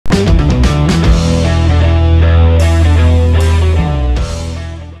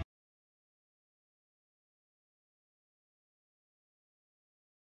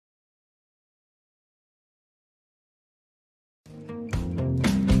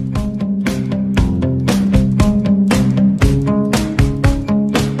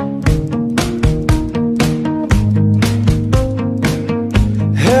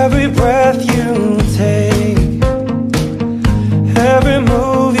Every breath you take, every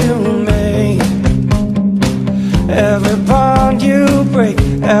move you make, every bond you break,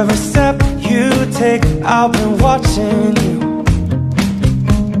 every step you take, I've been watching you.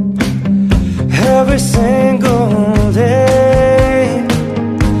 Every single day,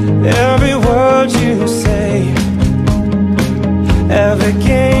 every word you say, every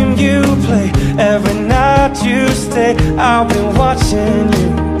game you play, every night you stay, I've been watching you.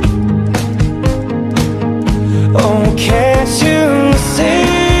 Oh, can't you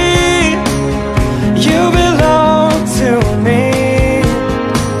see, you belong to me,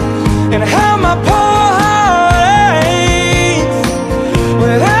 and how my poor heart aches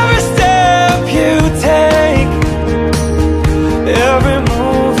with every step you take, every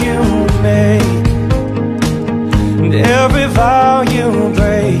move you make, and every vow you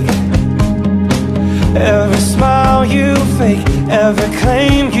break, every smile you fake, every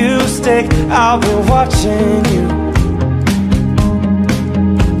claim you stake, I'll be watching you.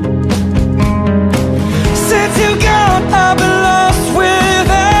 Since you gone, I've been lost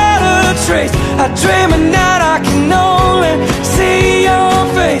without a trace. I dream at night, I can only see your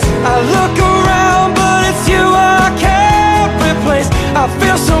face. I look around, but it's you I can't replace. I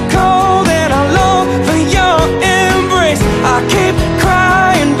feel so cold and I long for your embrace. I keep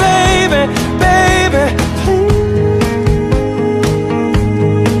crying, baby, baby, please.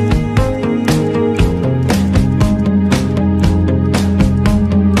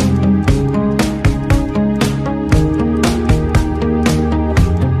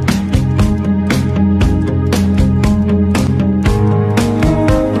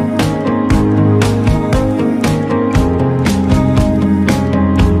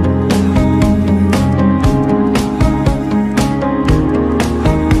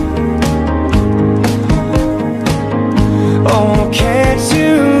 Oh, can't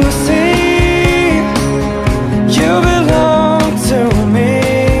you see, you belong to me.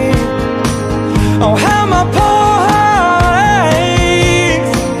 Oh, how my poor heart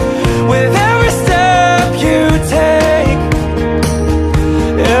aches with every step you take,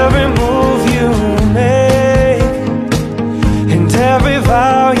 every move you make, and every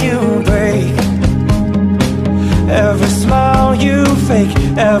vow you break, every smile you fake,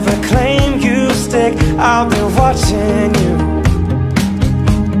 every claim you stake, I'll be watching you.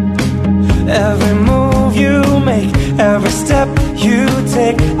 Every move you make, every step you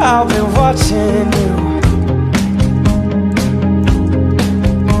take, I'll be watching you.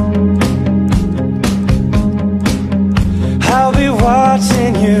 I'll be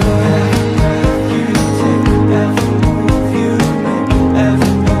watching you. Every move you make,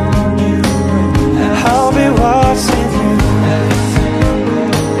 every bond you break, I'll be watching you.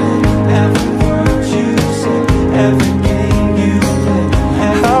 Every word you say, every game you play,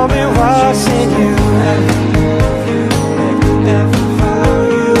 I'll be watching you. Every move you make, every vow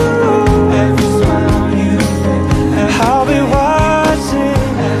you break, every smile you fake, I'll be watching.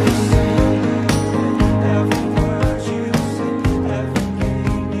 Every word you say, every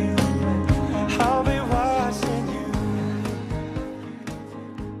game you play, I'll be watching you.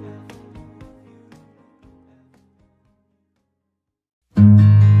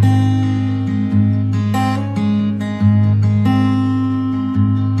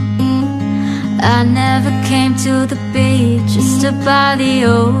 I never came to the beach just to by the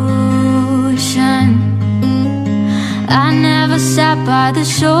ocean. I never sat by the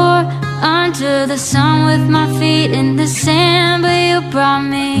shore under the sun with my feet in the sand, but you brought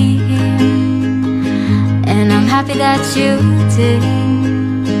me here, and I'm happy that you did,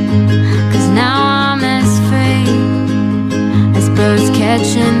 'cause now I'm as free as birds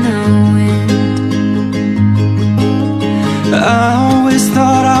catching the wind. I always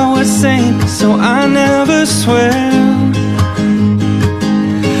thought I would sink, so I never swam.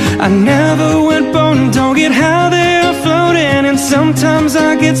 I never went boating, don't get how they're floating, and sometimes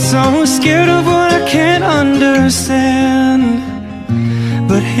I get so scared of what I can't understand.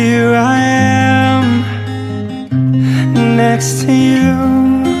 But here I am, next to you.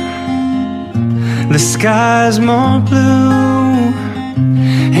 The sky's more blue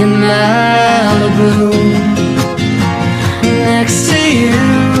in Malibu. Next to you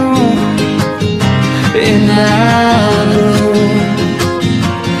in Malibu.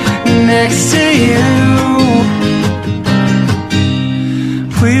 next to you.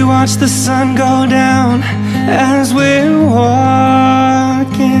 We watch the sun go down as we're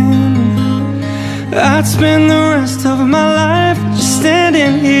walking. I'd spend the rest of my life just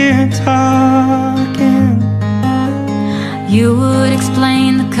standing here talking. You would explain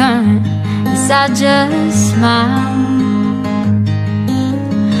the current as I just smile,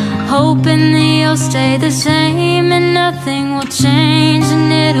 hoping that you'll stay the same and nothing will change, and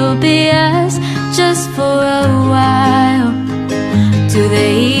it'll be us just for a while. Do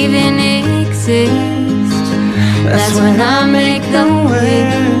they even exist? That's when I make the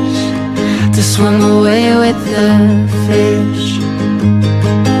wish to swim away with the fish.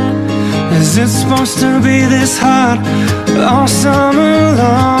 Is it supposed to be this hot all summer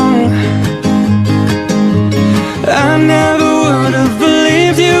long? I never would have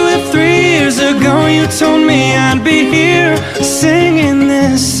believed you if 3 years ago you told me I'd be here singing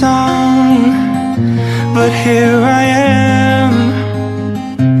this song. But here I am,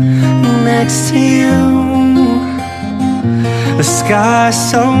 next to you. The sky's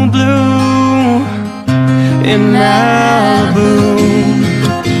so blue in Malibu.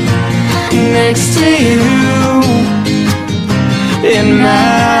 Next to you in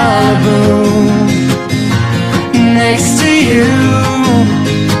Malibu. Next to you.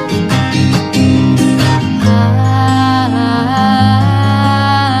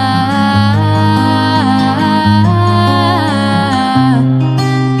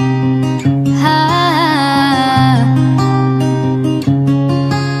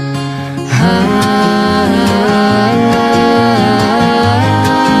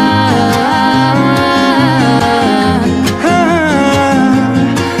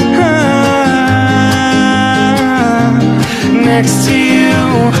 Next to you.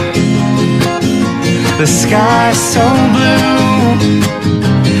 The sky's so blue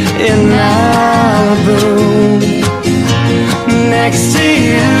in Malibu. Next to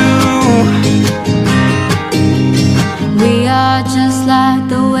you. We are just like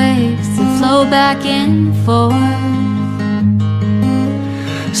the waves that flow back and forth.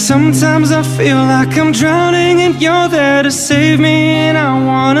 Sometimes I feel like I'm drowning and you're there to save me, and I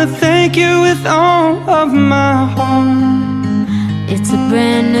wanna thank you with all of my heart. It's a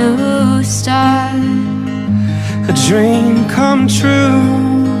brand new start, a dream come true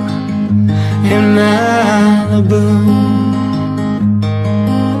in Malibu.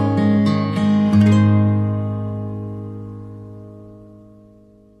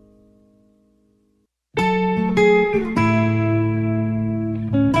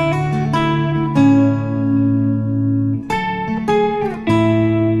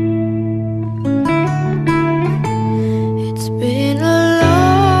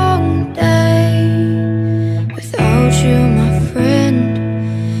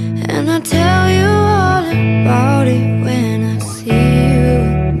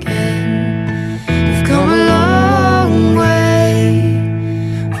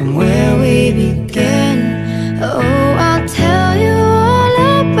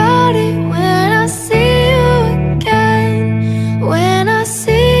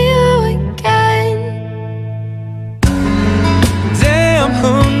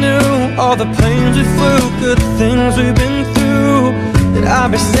 All the planes we flew, good things we've been through, that I'll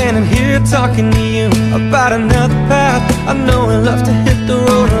be standing here talking to you about another path. I know we love to hit the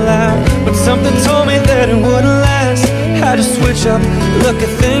road a lot, but something told me that it wouldn't last. Had to switch up, look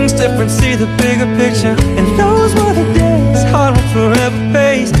at things different, see the bigger picture. And those were the days, hard one forever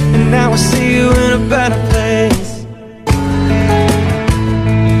pays, and now I see you in a better place.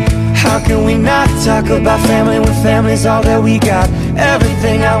 How can we not talk about family when family's all that we got?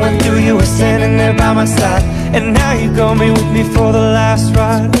 Everything I went through, you were standing there by my side, and now you're gonna be with me for the last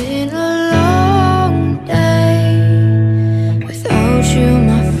ride. It's been a long day without you,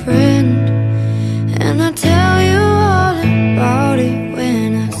 my friend, and I tell you all about it when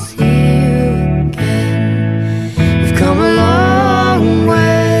I see you again. We've come a long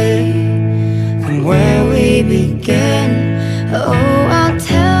way from where we began. Oh, I'll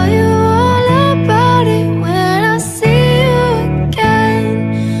tell you all about it when I see you again.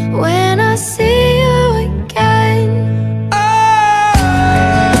 When I see you again. Oh,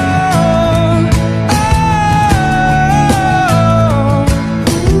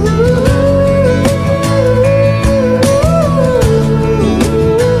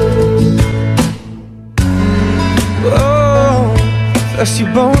 oh, oh. First you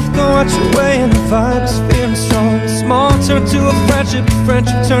both go out your way and the vibe's feeling strong. Small turn to a friendship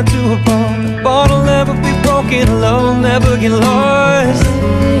turn to a bond. The bond'll never be broken, love will never get lost.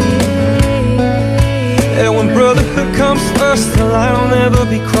 And when brotherhood comes first, the line will never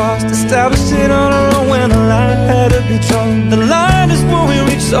be crossed. Established it on our own when the line had to be drawn. The line is when we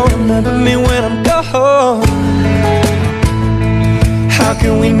reach, so remember me when I'm gone. How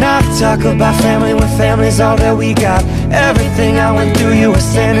can we not talk about family when family's all that we got? Everything I went through, you were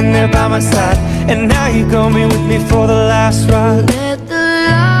standing there by my side, and now you're gonna be with me for the last ride. Let the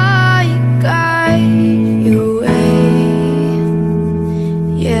light guide your way,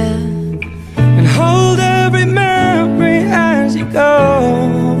 yeah. And hold every memory as you go,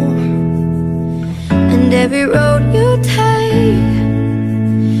 and every road you take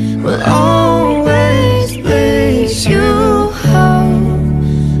will always lead you home.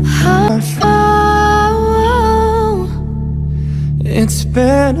 It's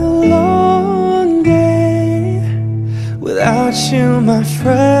been a long day without you, my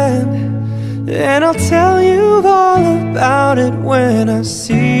friend, and I'll tell you all about it when I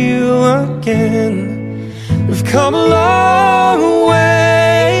see you again. We've come a long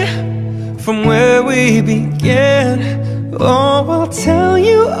way from where we began. Oh, I'll tell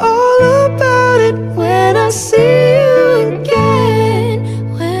you all about it when I see you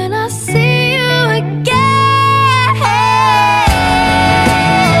again. When I see you again.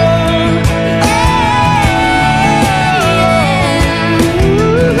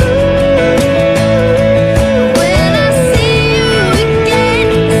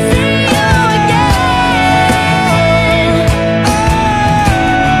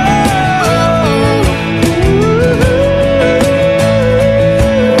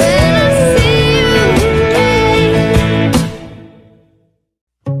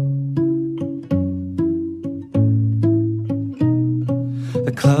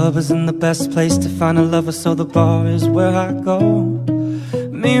 Club isn't the best place to find a lover, so the bar is where I go.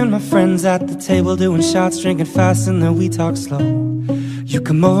 Me and my friends at the table doing shots, drinking fast, and then we talk slow. You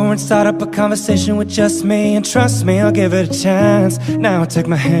come over and start up a conversation with just me, and trust me, I'll give it a chance. Now take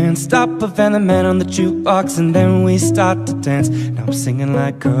my hand, stop a Van the Man on the jukebox, and then we start to dance. Now I'm singing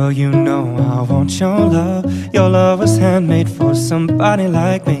like, girl, you know I want your love. Your love was handmade for somebody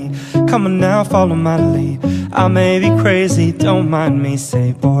like me. Come on now, follow my lead. I may be crazy, don't mind me.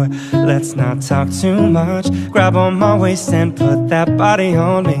 Say, boy, let's not talk too much. Grab on my waist and put that body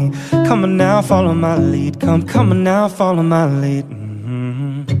on me. Come on now, follow my lead. Come on now, follow my lead.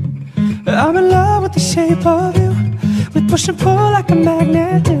 I'm in love with the shape of you. We push and pull like a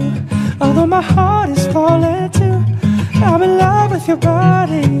magnet do. Although my heart is falling too. I'm in love with your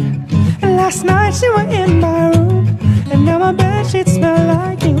body. And last night you were in my room, and now my bedsheets smell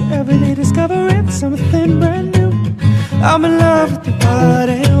like you. Every day discovering something brand new. I'm in love with your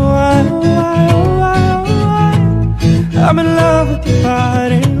body. Why, why, why, why? I'm in love with your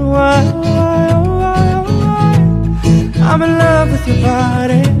body. Why, why, why, why? I'm in love with your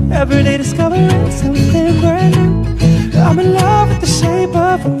body. Every day discovering something brand new. I'm in love with the shape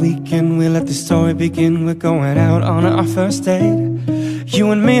of a weekend. We let the story begin. We're going out on our first date.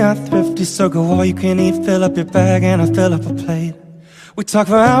 You and me are thrifty, so go all you can eat. Fill up your bag and I'll fill up a plate. We talk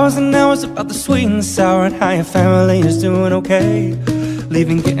for hours and hours about the sweet and sour, and how your family is doing okay.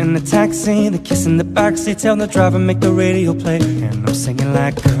 Leaving, getting a taxi, the kiss in the backseat, tell the driver make the radio play. And I'm singing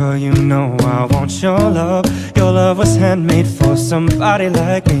like, girl, you know I want your love. Your love was handmade for somebody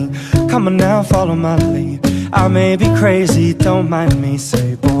like me. Come on now, follow my lead. I may be crazy, don't mind me.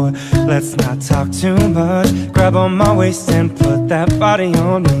 Say, boy, let's not talk too much. Grab on my waist and put that body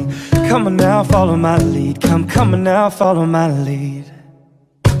on me. Come on now, follow my lead. Come on now, follow my lead.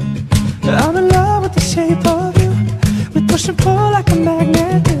 I'm in love with the shape of you. We push and pull like a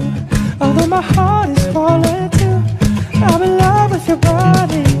magnet do. Although my heart is falling too. I'm in love with your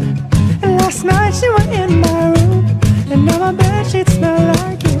body. And last night you were in my room, and now my bedsheets smell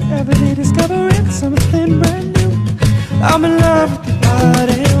like you. Every day discovering something brand new. I'm in love with your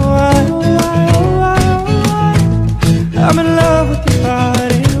body. Why, why, why, why? I'm in love with your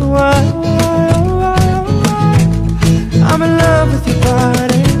body. Why, why, why, why? I'm in love with your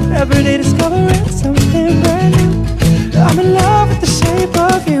body. Every day discovering something brand new. I'm in love with the shape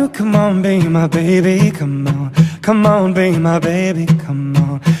of you. Come on, be my baby, come on. Come on, be my baby, come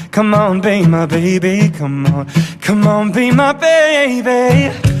on. Come on, be my baby, come on. Come on, be my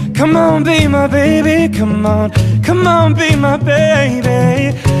baby. Come on, be my baby, come on. Come on, be my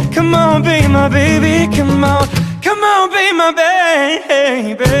baby. Come on, be my baby, come on. Come on, be my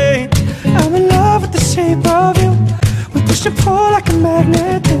baby. I'm in love with the shape of you. We push and pull like a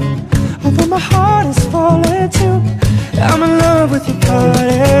magnet do. Although my heart is falling too. I'm in love with your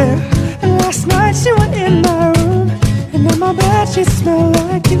body. And last night you were in my room, and now my bedsheets smell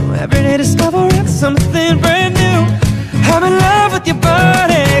like you. Every day discovering something brand new. I'm in love with your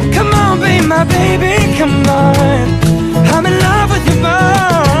body. Come on, be my baby, come on. I'm in love with your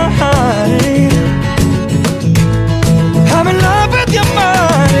body. I'm in love with your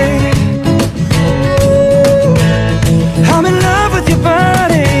body. I'm in love with your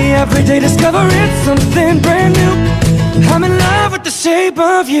body. Every day discovering something brand new. I'm in love with the shape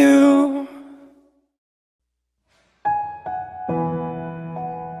of you.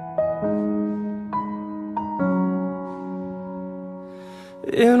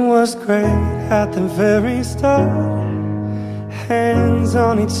 It was great at the very start. Hands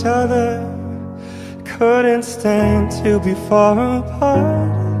on each other, couldn't stand to be far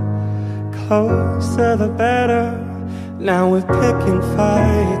apart. Closer the better. Now we're picking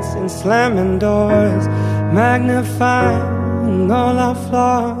fights and slamming doors, magnifying all our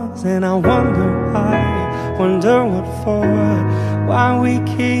flaws. And I wonder what for, why we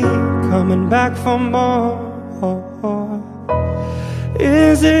keep coming back for more.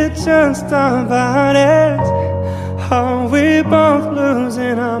 Is it just about it? Are we both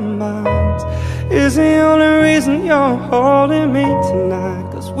losing our minds? Is the only reason you're holding me tonight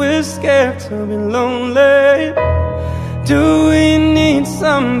 'cause we're scared to be lonely? Do we need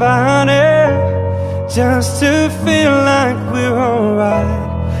somebody just to feel like we're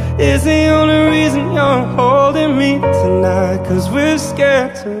alright? Is the only reason you're holding me tonight 'cause we're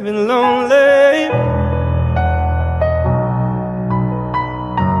scared to be lonely?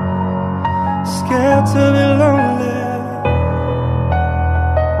 Scared to be lonely.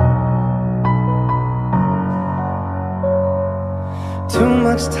 Too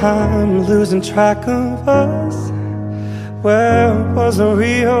much time losing track of us. Where was the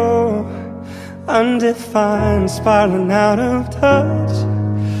real? Undefined, spiraling out of touch.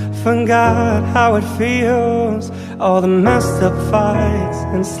 Forgot how it feels. All the messed up fights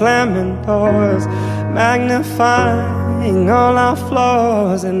and slamming doors, magnifying all our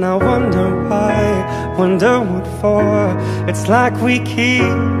flaws. And I wonder why, wonder what for. It's like we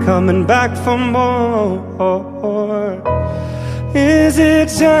keep coming back for more. Is it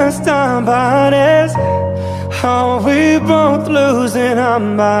just about us? Are we both losing our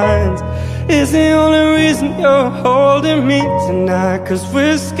minds? Is the only reason you're holding me tonight 'cause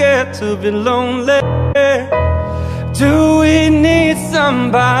we're scared to be lonely? Do we need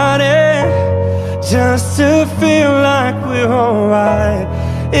somebody just to feel like we're alright?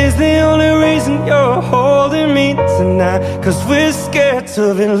 Is the only reason you're holding me tonight 'cause we're scared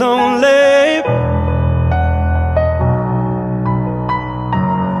to be lonely?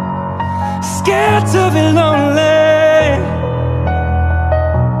 Scared to be lonely.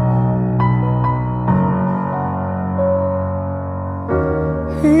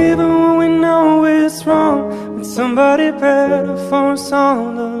 Even when we know it's wrong, with somebody better for us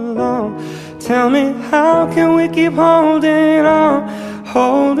all along. Tell me, how can we keep holding on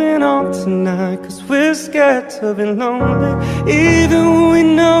tonight? 'Cause we're scared to be lonely. Even when we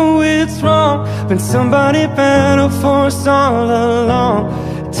know it's wrong, when somebody better for us all along.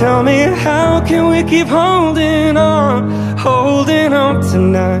 Tell me, how can we keep holding on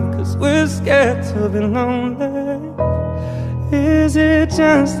tonight? 'Cause we're scared to be lonely. Is it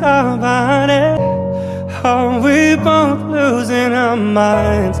just about it? Are we both losing our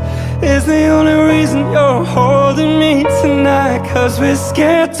minds? Is the only reason you're holding me tonight 'cause we're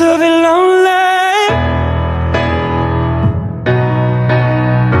scared to be lonely?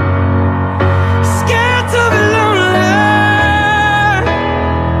 Scared to be lonely.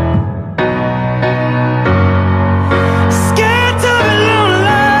 Scared to be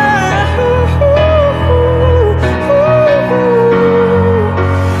lonely.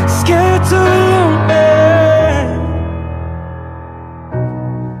 Scared to be lonely.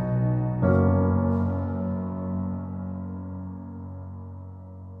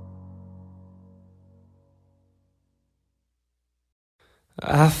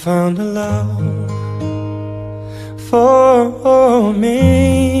 I found a love for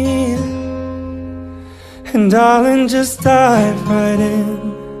me, and darling, just dive right in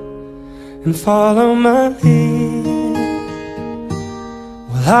and follow my lead.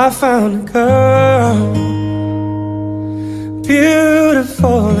 Well, I found a girl,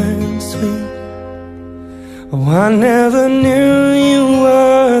 beautiful and sweet. Oh, I never knew you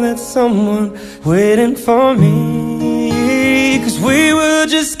were that someone waiting for me. 'Cause we were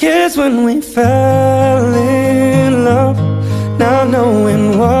just kids when we fell in love. Now knowing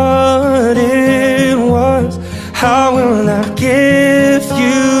what it was, how will I give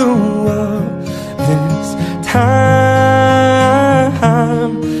you up this time?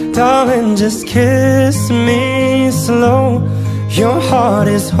 Darling, just kiss me slow. Your heart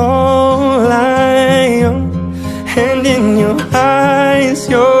is all I own, and in your eyes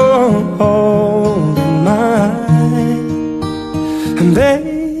you're holding mine. And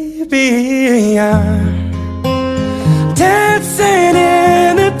baby, I'm dancing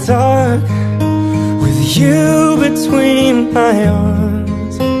in the dark with you between my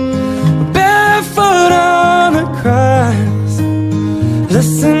arms, barefoot on the grass,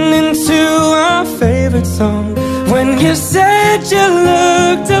 listening to our favorite song. When you said you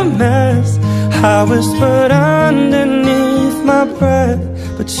looked a mess, I whispered underneath my breath,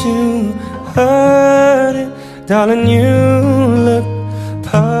 but you heard it. Darling, you look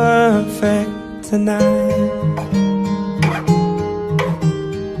perfect tonight.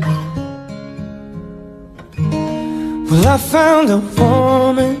 Well, I found a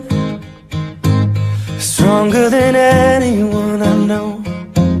woman stronger than anyone I know.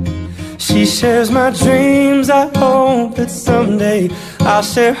 She shares my dreams. I hope that someday I'll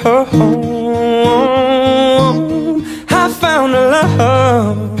share her home. I found a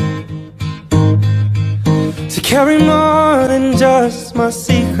love to carry more than just my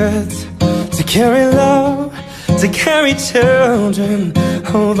secrets, to carry love, to carry children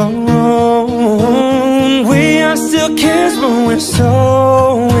of our own. We are still kids, but we're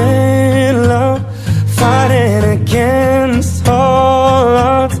so in love, fighting against all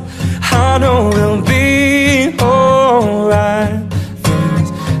odds. I know we'll be alright this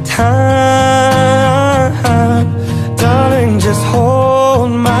time. Darling, just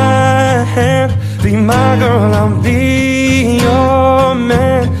hold my hand, be my girl, I'll be your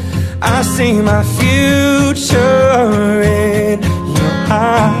man. I see my future in your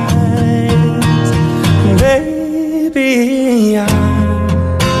eyes. Baby, I'm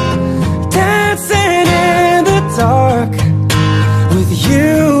dancing in the dark with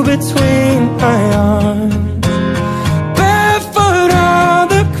you between my arms, barefoot on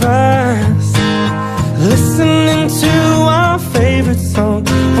the grass, listening to our favorite song.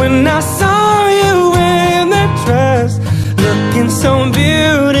 When I saw you in that dress, looking so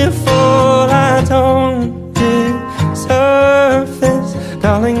beautiful, I don't deserve this.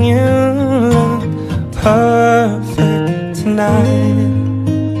 Darling, you look perfect tonight.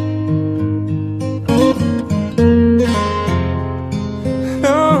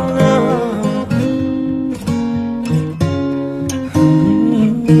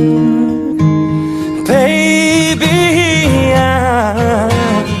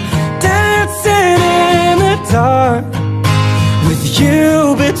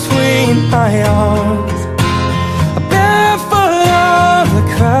 My arms, barefoot on the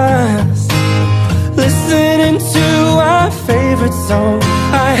grass, listening to our favorite song.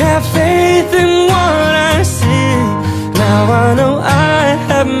 I have faith in what I see. Now I know I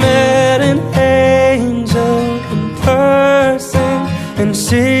have met an angel in person, and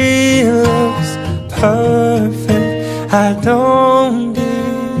she looks perfect. I don't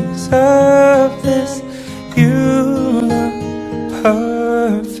deserve this. You look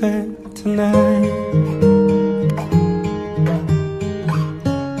perfect tonight.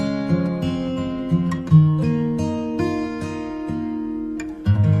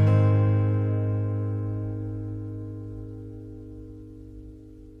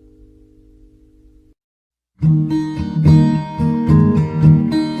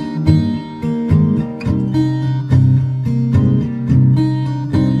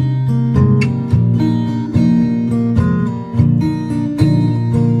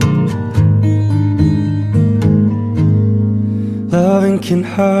 Loving can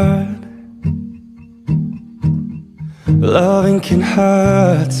hurt. Loving can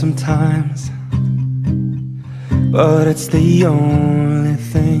hurt sometimes, but it's the only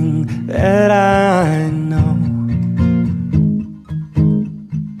thing that I know.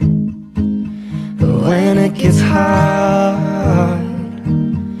 When it gets hard,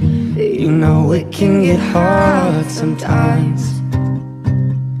 you know it can get hard sometimes.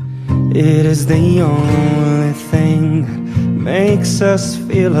 It is the only thing that makes us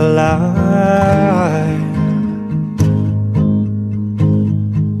feel alive.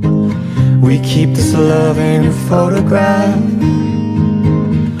 We keep this love in a photograph.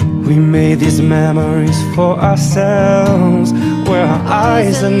 We made these memories for ourselves, where our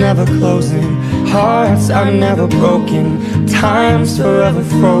eyes are never closing, hearts are never broken, time's forever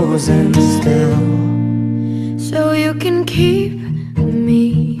frozen still. So you can keep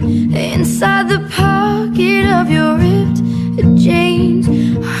me inside the pocket of your ripped jeans,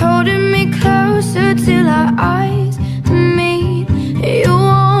 holding me closer till our eyes meet. You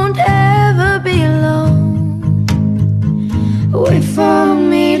won't ever be alone. Wait for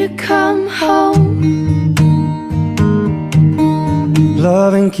me to come home.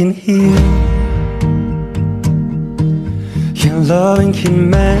 Loving can heal. loving can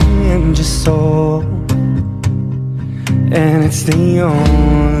mend your soul, and it's the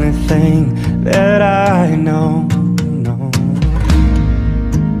only thing that I know.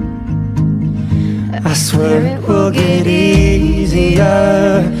 I swear it will get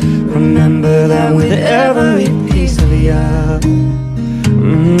easier. Remember that with every piece of you.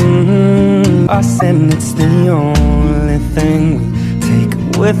 I said it's the only thing we take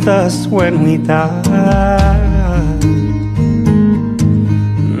with us when we die.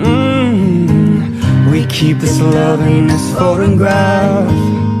 We keep this love in this photograph.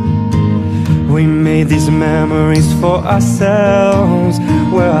 We made these memories for ourselves,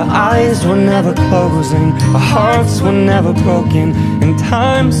 where our eyes were never closing, our hearts were never broken, and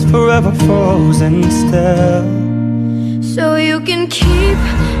time's forever frozen still. So you can keep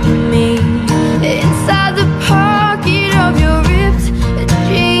me inside the pocket of your ripped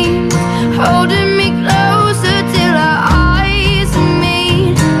jeans, holding me closer till our eyes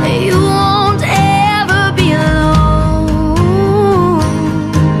meet. You won't ever be alone,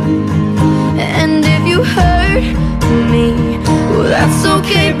 and if you hurt me, well, that's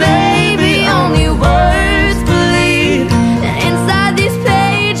okay, baby, only words bleed. And inside these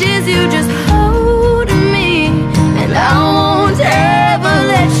pages you just hold me, and I won't ever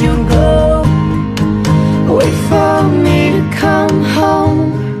let you go. Wait for me to come home.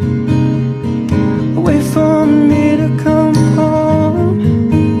 Wait for me to come home.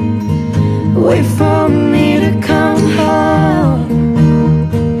 Wait for me to come home.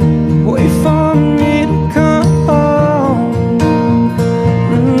 Wait for me to come home.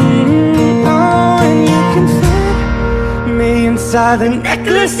 Oh, and you can fit me inside the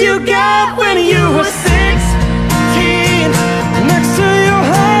necklace you got when you were 16, next to your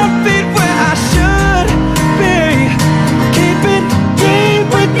heartbeat where I should be. Keep it deep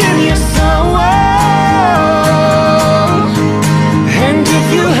within your soul. And if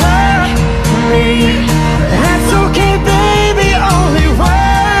you hurt me, that's okay, baby, only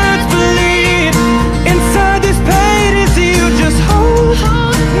words bleed. Inside these pages you just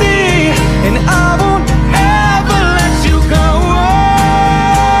hold me, and I won't ever let you go.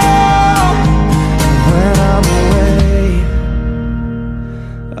 When I'm away,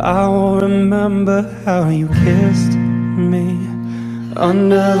 I will remember how you kissed me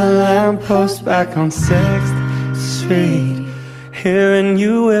under the lamppost back on 6th Street, hearing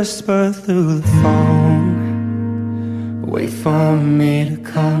you whisper through the phone, wait for me to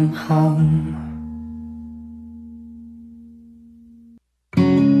come home.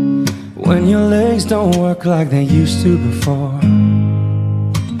 When your legs don't work like they used to before,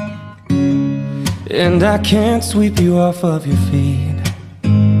 and I can't sweep you off of your feet,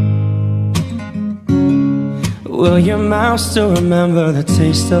 will your mouth still remember the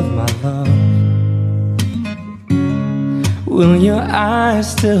taste of my love? Will your eyes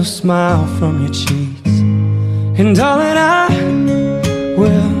still smile from your cheeks? And darling, I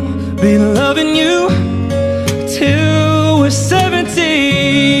will be loving you till we're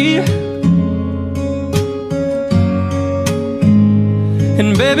 70.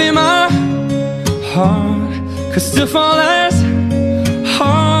 And baby, my heart could still fall as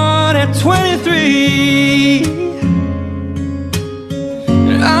hard at 23.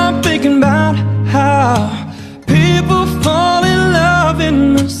 And I'm thinking about how people fall in love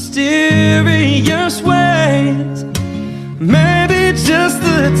in mysterious ways. Maybe just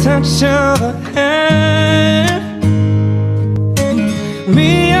the touch of a hand.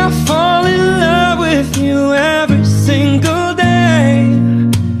 Me, I fall in love with you every single day,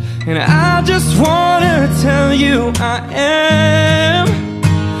 and I just wanna tell you I am.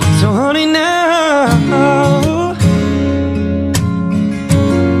 So honey, now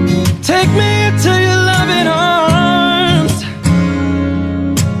take me into your loving arms.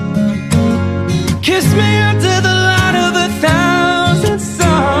 Kiss me under the light of 1,000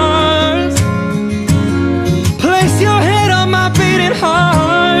 stars. Place your head on my beating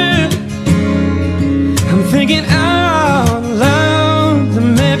heart. I'm thinking out loud that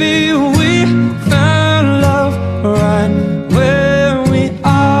maybe we found love right where we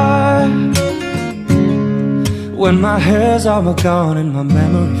are. When my hair's all gone and my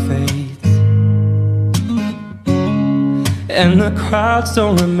memory fades, and the crowds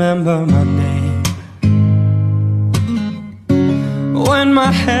don't remember my name, when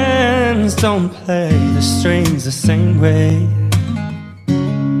my hands don't play the strings the same way,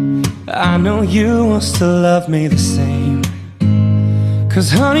 I know you will still love me the same. 'Cause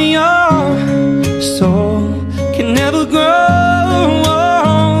honey, your soul can never grow,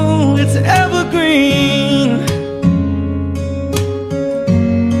 it's evergreen.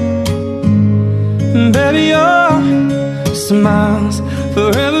 Baby, your smile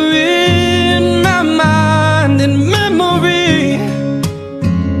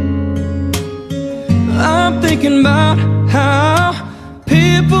thinking about how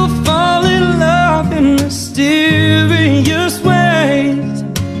people fall in love in mysterious ways.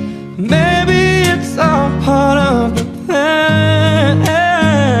 Maybe it's all part of the plan.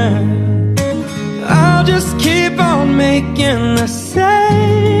 I'll just keep on making the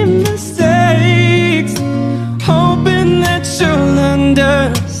same mistakes, hoping that you'll understand.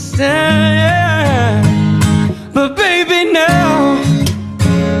 But baby, now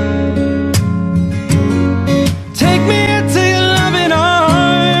take me into your loving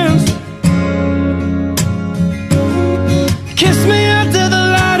arms, kiss me under the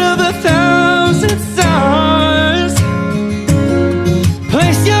light of 1,000 stars,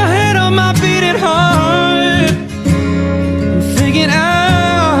 place your head on my beating heart, and thinking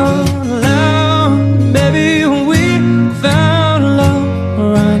out loud, baby, we found love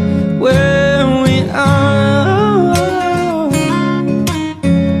right where we are.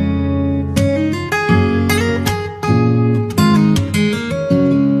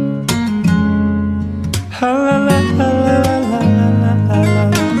 La la la la la la la la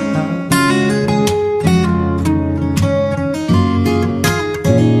la.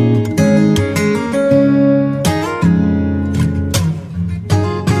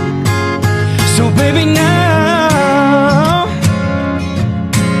 So baby, now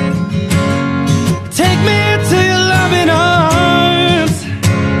take me into your loving arms,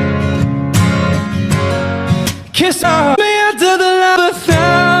 kiss me under the light of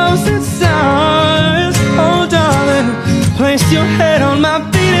 1,000 stars. Oh darling, place your head on my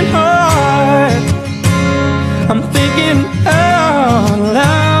beating heart. I'm thinking out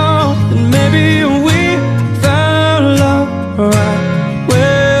loud that maybe we found love right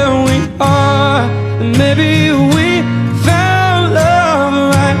where we are. And maybe we found love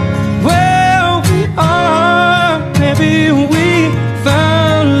right where we are. Maybe we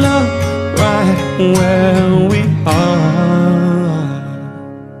found love right where we are.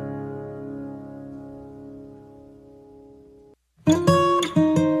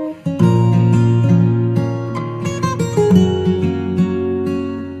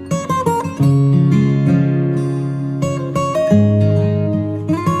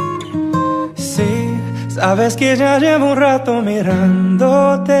 Sí, sabes que ya llevo un rato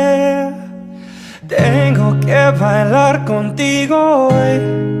mirándote. Tengo que bailar contigo hoy.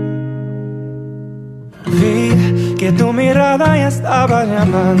 Vi que tu mirada ya estaba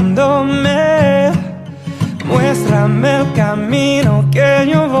llamándome. Muéstrame el camino que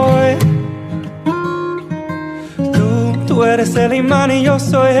yo voy. Tú eres el imán y yo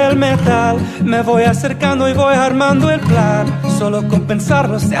soy el metal. Me voy acercando y voy armando el plan. Solo con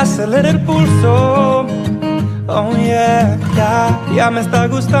pensarlo se acelera el pulso. Oh yeah, ya me está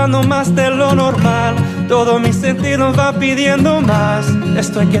gustando más de lo normal. Todo mi sentido va pidiendo más.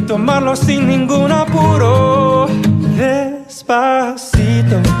 Esto hay que tomarlo sin ningún apuro.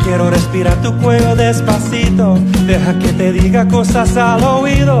 Despacito, quiero respirar tu cuello despacito. Deja que te diga cosas al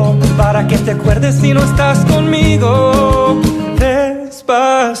oído, para que te acuerdes si no estás conmigo.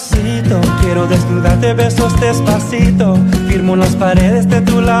 Despacito, quiero desnudarte besos despacito. Firmo las paredes de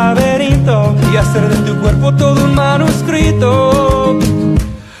tu laberinto y hacer de tu cuerpo todo un manuscrito.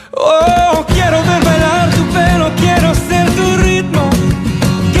 Oh, quiero ver bailar tu pelo, quiero ser tu ritmo.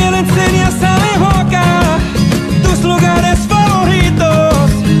 Que le enseñes a mi boca tus lugares favoritos.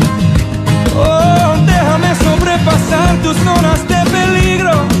 Oh, déjame sobrepasar tus zonas de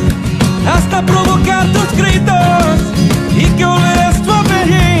peligro, hasta provocar tus gritos y que olvides tu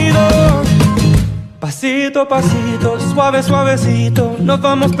apellido. Pasito a pasito, suave suavecito, nos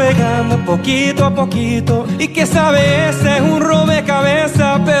vamos pegando poquito a poquito. Y que sabe, ese es un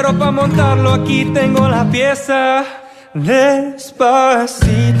rompecabezas, pero para montarlo aquí tengo la pieza.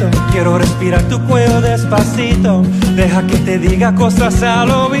 Despacito, quiero respirar tu cuello despacito. Deja que te diga cosas al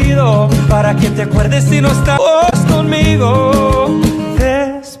oído, para que te acuerdes si no estás conmigo.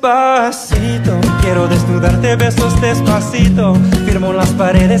 Despacito, quiero desnudarte besos despacito. Firmo las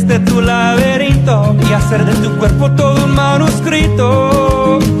paredes de tu laberinto y hacer de tu cuerpo todo un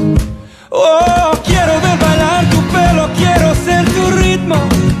manuscrito. Oh, quiero ver bailar tu pelo, quiero ser tu ritmo.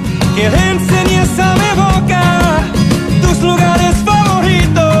 Que le enseñes a mi boca tus lugares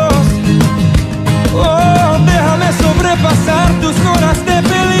favoritos. Oh, déjame sobrepasar tus zonas de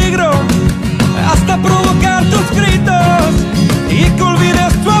peligro, hasta provocar tus gritos y que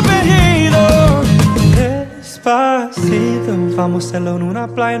olvides tu apellido. Despacito, vamos a hacerlo en una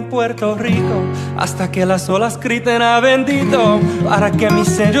playa en Puerto Rico, hasta que las olas griten a bendito, para que mi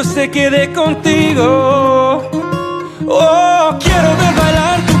sello se quede contigo. Oh, quiero ver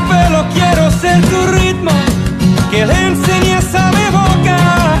bailar tu pelo, quiero ser tu ritmo. Que le enseñes a mi boca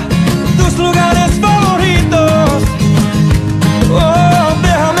tus lugares favoritos.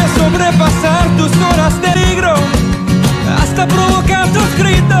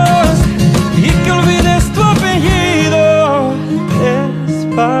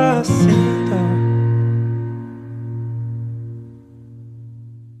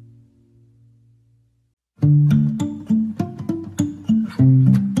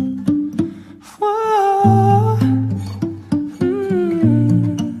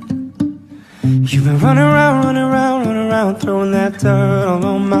 You've been running around, running around, running around, throwing that dirt all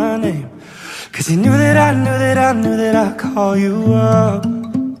on my name. Cause you knew that I knew that I knew that I'd call you up.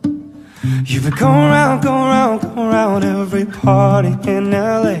 You've been going around, going around, going around every party in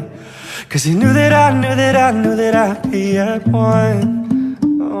LA. Cause you knew that I knew that I knew that I'd be at one.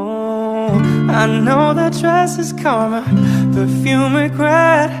 Oh, I know that dress is karma, perfume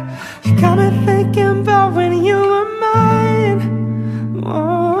regret. You got me thinking about when you were mine.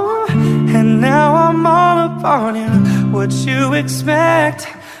 Oh, and now I'm all up on you. What you expect?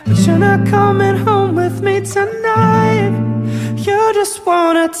 But you're not coming home with me tonight. You just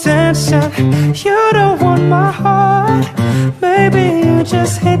want attention, you don't want my heart. Maybe you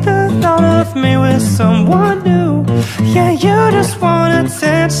just hate the thought of me with someone new. Yeah, you just want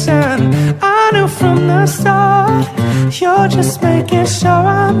attention, I knew from the start. You're just making sure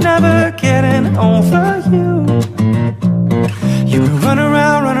I'm never getting over you. You've been running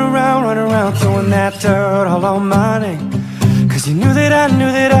around, running around, running around, throwing that dirt all on my name. Cause you knew that I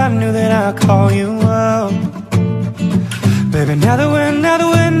knew that I knew that I'd call you up. Baby, now that we're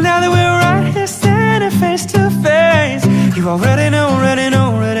right here standing face to face, you already know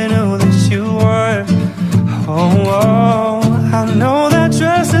that you were. Oh, I know that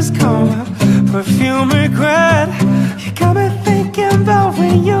dress is karma, perfume regret. You got me thinking about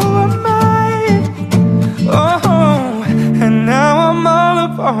when you were mine. Oh, and now I'm all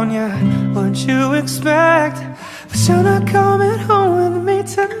up on you. What you expect? But you're not coming home with me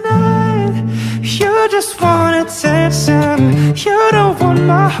tonight. You just want attention, you don't want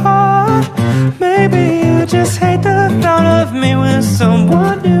my heart. Maybe you just hate the thought of me with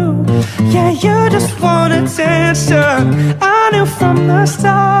someone new. Yeah, you just want attention, I knew from the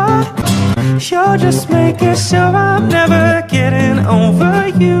start. You're just making sure I'm never getting over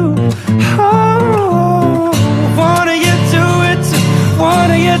you. Oh, what are you doing to, what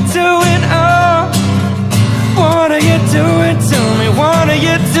are you doing, oh? What are you doing to me? What are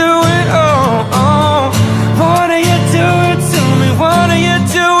you doing? Oh, oh. What are you doing to me? What are you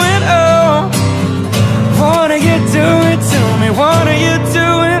doing? Oh. What are you doing to me? What are you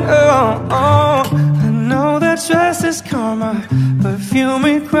doing? Oh, oh. I know that dress is karma, perfume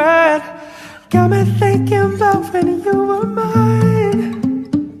regret. Got me thinking about when you were mine.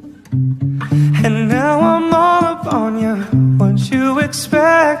 And now I'm all up on you. What you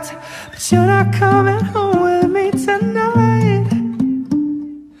expect? But you're not coming home with me tonight.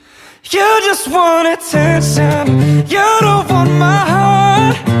 You just want attention, you don't want my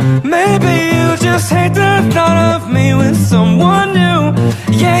heart. Maybe you just hate the thought of me with someone new.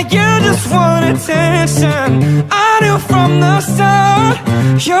 Yeah, you just want attention, I knew from the start.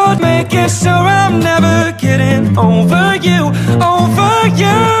 You're making sure I'm never getting over you, over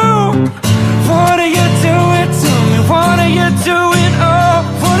you. What are you doing to me? What are you doing? Oh,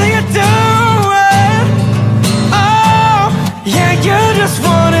 what are you doing? Oh, yeah, you just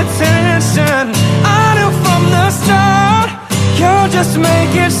want attention, I knew from the start. You're just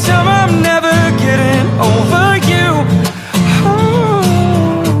making sure I'm never getting over you. Oh.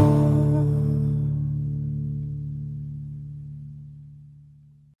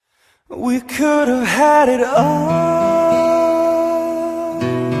 We could have had it all.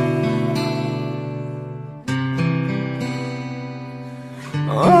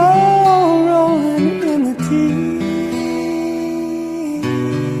 Oh, rolling in the deep.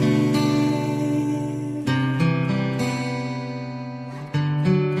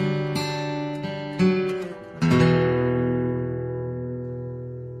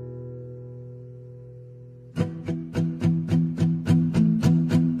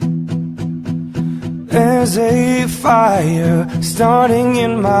 There's a fire starting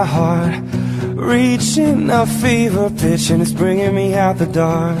in my heart, reaching a fever pitch, and it's bringing me out the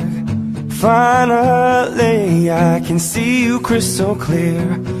dark. Finally, I can see you crystal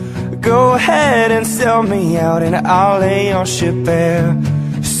clear. Go ahead and sell me out and I'll lay your ship bare.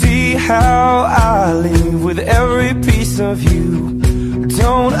 See how I leave with every piece of you.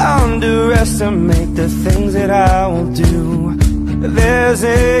 Don't underestimate the things that I will do. There's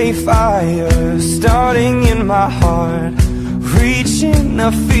a fire starting in my heart, reaching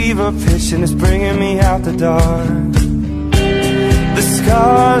a fever pitch, and it's bringing me out the dark. The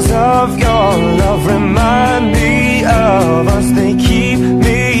scars of your love remind me of us. They keep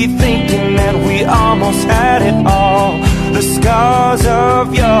me thinking that we almost had it all. The scars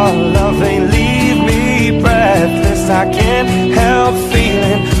of your love, they leave me breathless. I can't help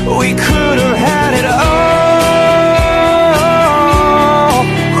feeling we could have had it all.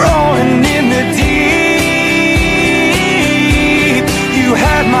 Rolling in the deep, you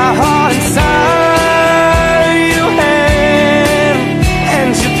had my heart inside your hand, and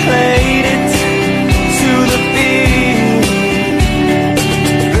you played it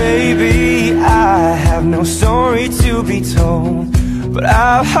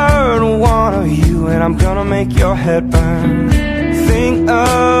that burn. Think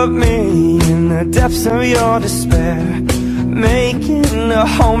of me in the depths of your despair, making a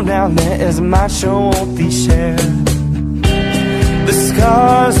home down there is mine, sure won't be shared. The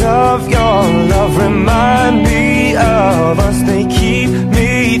scars of your love remind me of us. They keep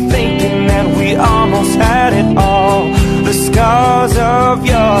me thinking that we almost had it all. The scars of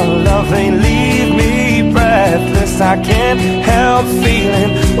your love, they leave me breathless. I can't help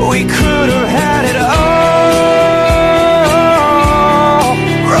feeling we could have had it all.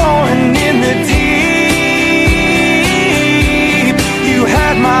 Rolling in the deep, you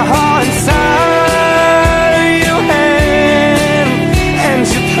had my heart inside your hand, and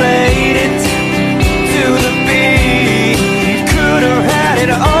you played it to the beat. Could have had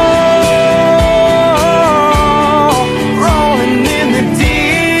it all. Rolling in the deep,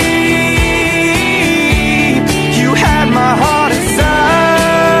 you had my heart inside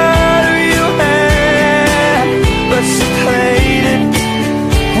your hand, but you played it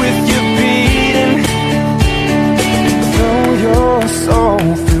with your beating. Throw your soul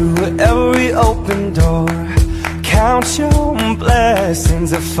through every open door, count your blessings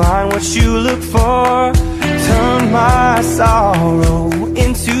and find what you look for. Turn my sorrow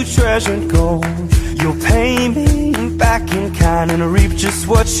into treasured gold. You'll pay me back in kind and reap just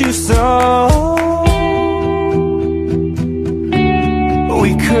what you sow.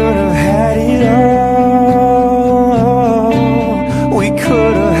 We could have had it all. We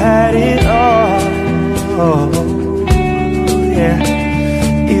could have had it all. Yeah,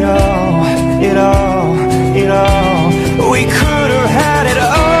 it all, it all, it all. We could have had it all.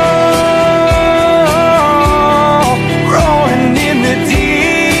 Rolling in the deep,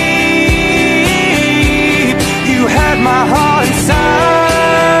 you had my heart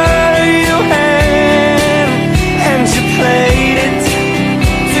inside your hand, and you played it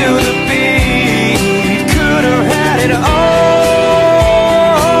to the beat. Could have had it all.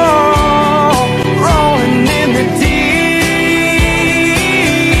 Rolling in the deep,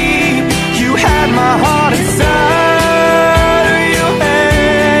 you had my heart inside your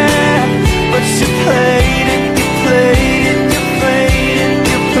hand, but you played it, you played it, you played it,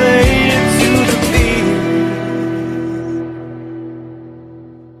 you played it to the beat.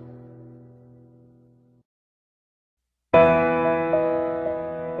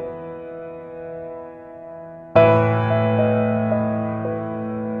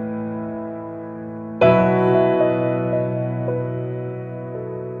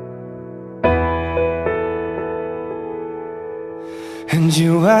 And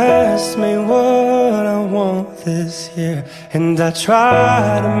you asked me what I want this year, and I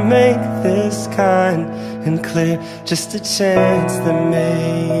try to make this kind and clear. Just a chance that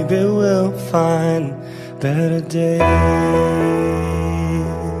maybe we'll find better days.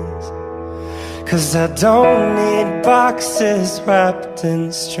 'Cause I don't need boxes wrapped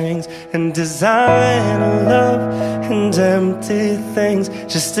in strings and designer love and empty things.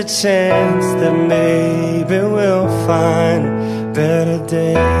 Just a chance that maybe we'll find better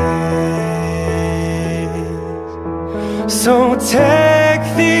days. So take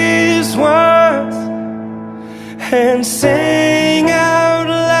these words and sing out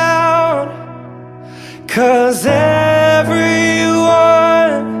loud, 'cause everyone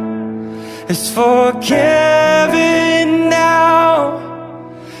is forgiven now.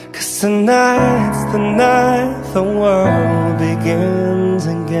 'Cause tonight's the night the world begins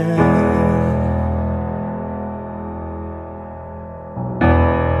again.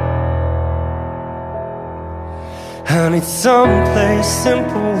 I need someplace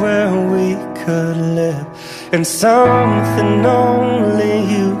simple where we could live, and something only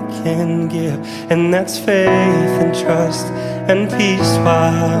you can give, and that's faith and trust and peace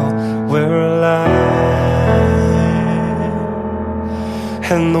while we're alive.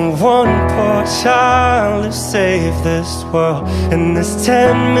 And the one poor child who saved this world, and there's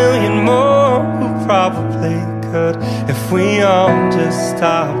 10 million more who probably could, if we all just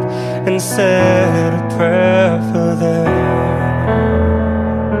stopped and said a prayer for them.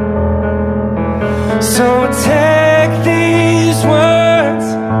 So take these words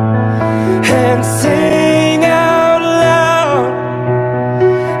and sing out loud,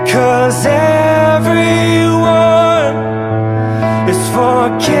 'cause everyone is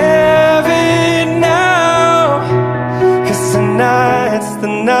forgiven now. 'Cause tonight's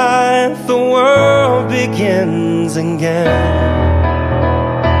the night the world begins again.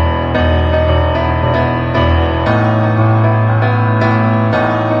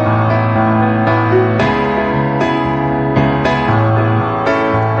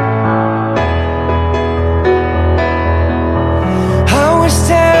 I wish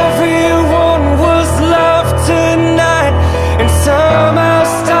everyone was loved tonight.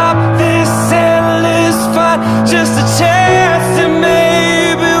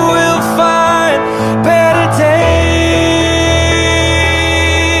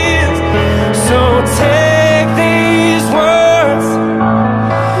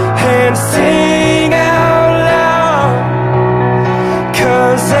 and sing out loud,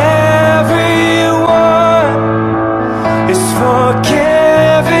 'cause everyone is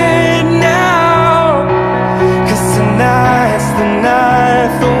forgiven now. 'Cause tonight's the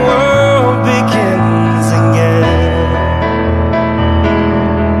night the world begins again.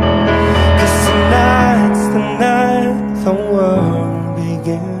 'Cause tonight's the night the world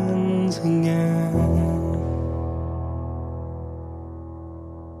begins again.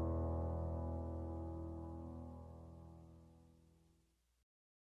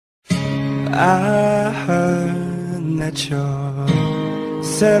 I heard that you're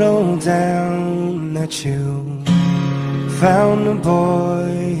settled down, that you found a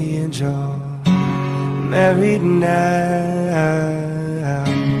boy and you're married now.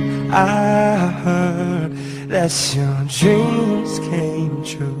 I heard that your dreams came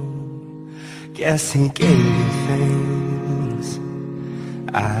true. Guess he gave you things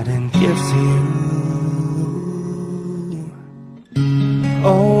I didn't give to you.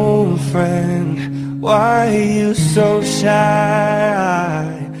 Old friend, why are you so shy?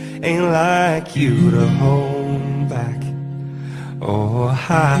 Ain't like you to hold back or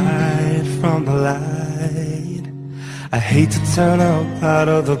hide from the light. I hate to turn up out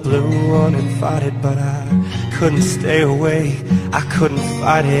of the blue uninvited, but I couldn't stay away, I couldn't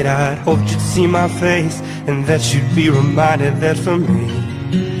fight it. I'd hoped you'd see my face and that you'd be reminded that for me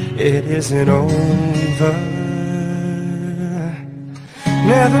it isn't over.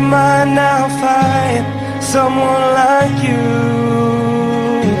 Never mind, I'll find someone like you.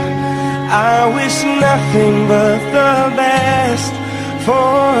 I wish nothing but the best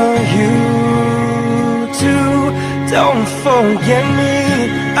for you too. Don't forget me,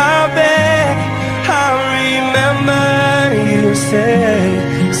 I beg. I remember you said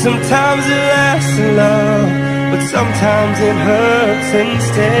sometimes it lasts in love, but sometimes it hurts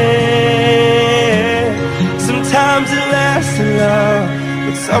instead. Sometimes it lasts in love,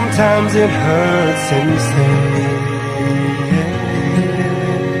 but sometimes it hurts instead.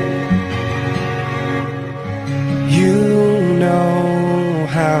 You know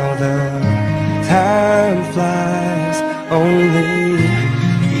how the time flies. Only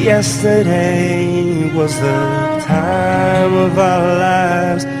yesterday was the time of our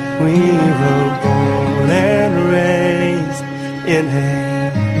lives. We were born and raised in a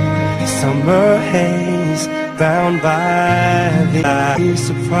summer haze, bound by the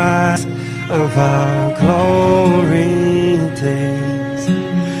surprise of our glory days.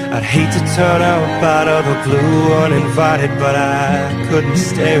 I'd hate to turn out of the blue uninvited, but I couldn't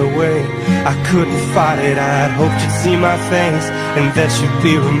stay away, I couldn't fight it. I'd hoped you'd see my face and that you'd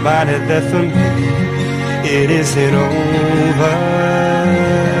be reminded that for me it isn't over.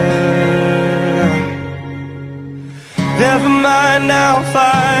 Never mind, I'll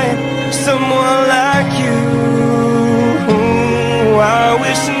find someone like you. I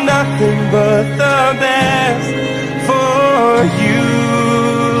wish nothing but the best for you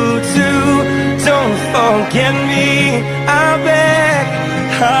too. Don't forget me, I beg.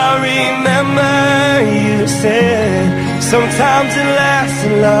 I remember you said sometimes it lasts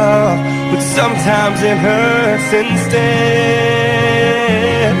in love, but sometimes it hurts instead.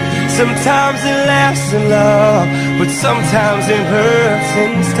 Sometimes it lasts in love, but sometimes it hurts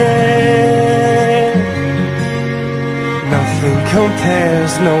instead. Nothing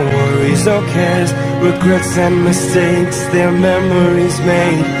compares, no worries or cares, regrets and mistakes, their memories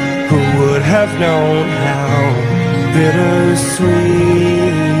made. Who would have known how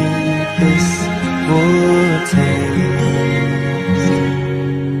bittersweet this would taste?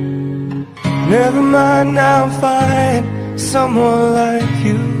 Never mind, I'll find someone like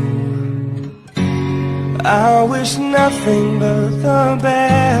you. I wish nothing but the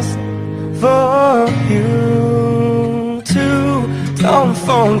best for you too. Don't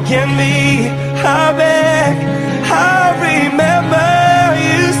forget me, I beg. I remember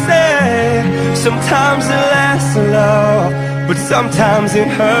you said sometimes it lasts in love, but sometimes it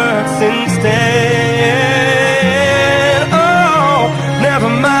hurts instead. Oh, never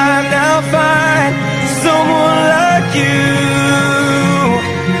mind, I'll find someone like you.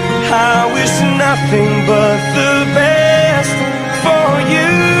 I wish nothing but the best for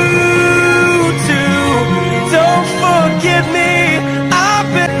you too. Don't forget me, I've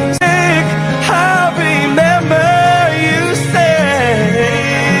been sick. I remember you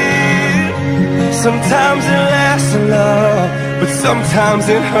said sometimes it lasts in love, but sometimes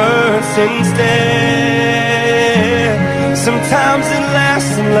it hurts instead. Sometimes it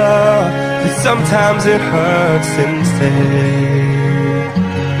lasts in love, but sometimes it hurts instead.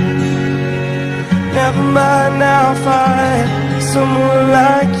 Never mind, I'll find someone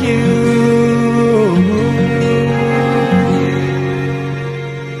like you.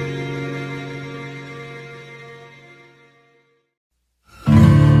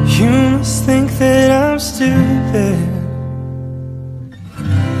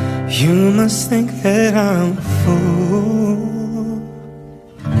 You must think that I'm a fool.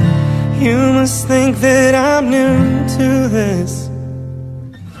 You must think that I'm new to this,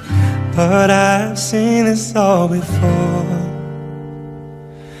 but I've seen this all before.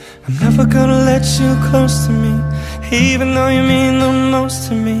 I'm never gonna let you close to me, even though you mean the most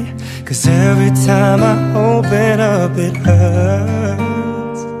to me. 'Cause every time I open up it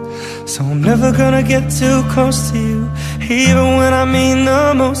hurts. So I'm never gonna get too close to you, even when I mean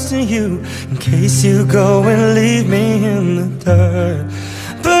the most to you, in case you go and leave me in the dirt.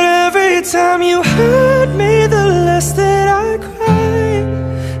 But every time you hurt me, the less that I cry.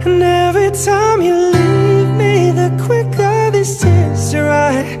 And every time you leave me, the quicker these tears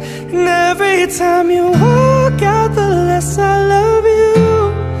dry. And every time you walk out, the less I love you.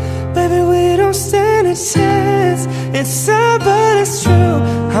 Baby, we don't stand a chance. It's sad but it's true,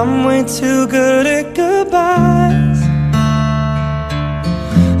 I'm way too good at goodbyes.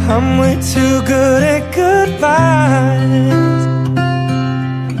 I'm way too good at goodbyes.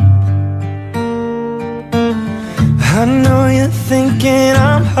 I know you're thinking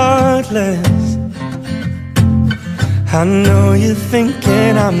I'm heartless. I know you're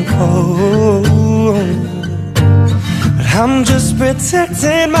thinking I'm cold, but I'm just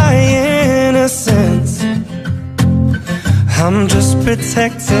protecting my innocence. I'm just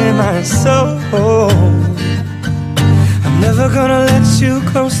protecting my soul. I'm never gonna let you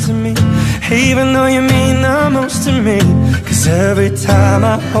close to me, even though you mean the most to me. 'Cause every time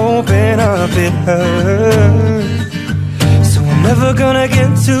I open up it hurts. So I'm never gonna get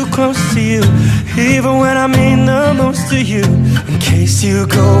too close to you, even when I mean the most to you, in case you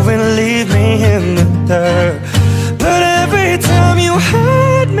go and leave me in the dirt. But every time you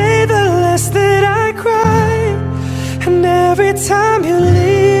hurt me, the less that I cry. And every time you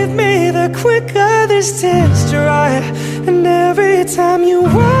leave me, the quicker these tears dry. And every time you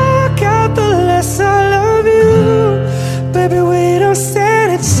walk out, the less I love you. Baby, we don't stand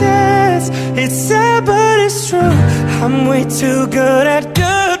a chance. It's sad but it's true, I'm way too good at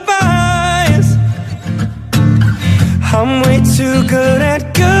goodbyes. I'm way too good at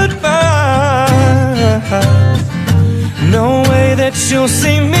goodbyes. No way that you'll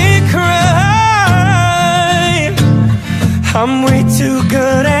see me cry. I'm way too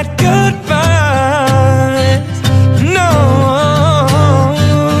good at goodbyes. No,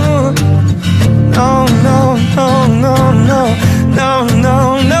 no, no, no, no, no, no, no, no,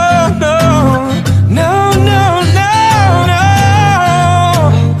 no, no, no, no, no.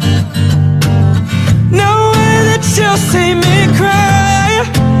 No way that you'll see me cry.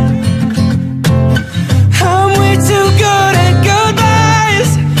 I'm way too good at goodbyes.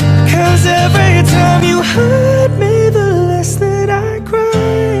 'Cause every time you hurt me, the less that I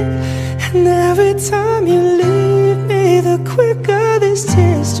cry. And every time you leave me, the quicker these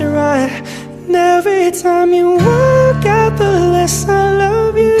tears dry. And every time you walk out, the less I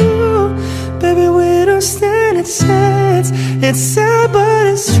love you. Baby, we don't stand a chance. It's sad but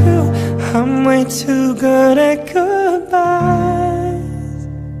it's true, I'm way too good at goodbyes.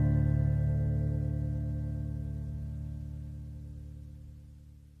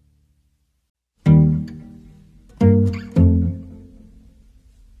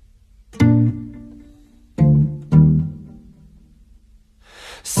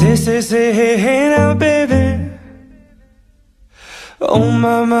 Say, hey, hey now, baby. Oh,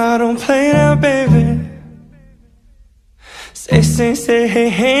 mama, don't play now, baby. Say, hey,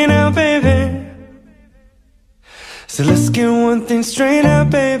 hey now, baby. So let's get one thing straight now,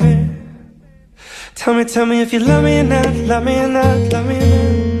 baby. Tell me if you love me or not, love me or not, love me or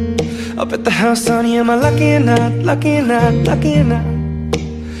not. Up at the house on you, am I lucky or not, lucky or not, lucky or not?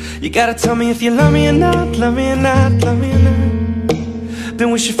 You gotta tell me if you love me or not, love me or not, love me or not.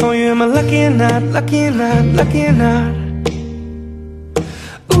 Been wishing for you, am I lucky or not, lucky or not, lucky or not?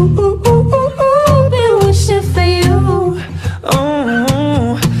 Ooh, ooh, ooh, ooh, ooh, been wishing for you.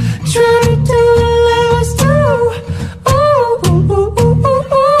 Oh, Trying to do what lovers do. Ooh, ooh, ooh, ooh,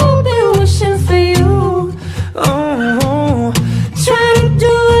 ooh, ooh, been wishing for you. oh, Trying to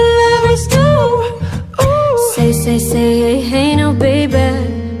do what lovers do. Ooh. Say, hey, hey now, baby.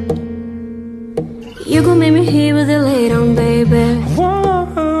 You gon' make me hear with it later on, baby.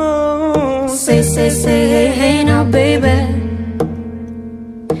 whoa. Say, hey, hey now, baby.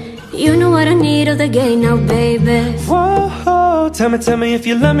 You know what I need of the game now, baby. Whoa, tell me if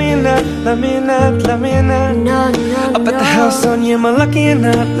you love me or not, love me or not, love me or not. No, Up at the house on you, am I lucky or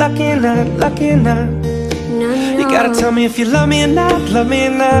not, lucky or not, lucky or not? no. You gotta tell me if you love me or not, love me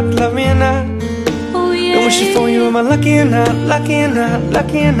or not, love me or not. Oh yeah. Been wishing for you, am I lucky or not, lucky or not,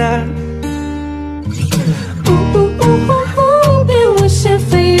 lucky or not? Ooh, ooh, ooh, ooh, ooh, been wishing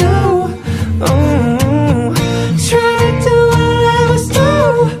for you.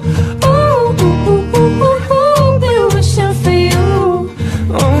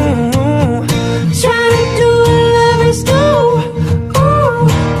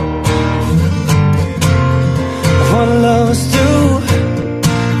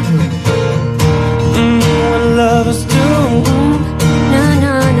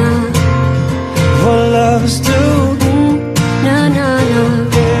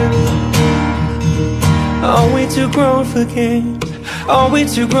 too grown for games? Are we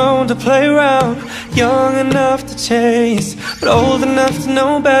too grown to play around? Young enough to chase, but old enough to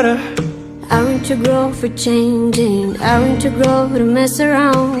know better. Aren't you grown for changing? Aren't you grown to mess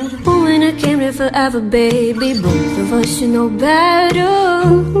around? Oh, when I came here forever, baby, both of us should know better.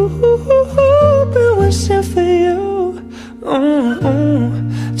 Been wishing for you.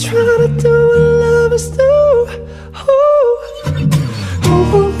 Trying to do what lovers do.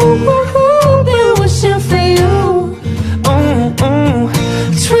 Been wishing for you.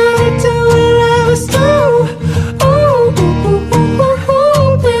 Trying to do what lovers do.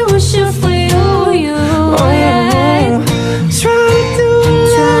 Been wishing for you, yeah.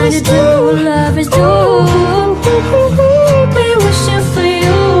 Trying to do what lovers do. Been wishing for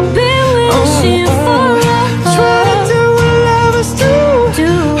you. Been wishing for love. Trying to do what lovers do.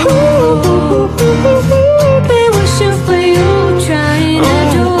 Been wishing for you. Trying to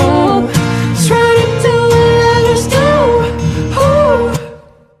do what lovers do.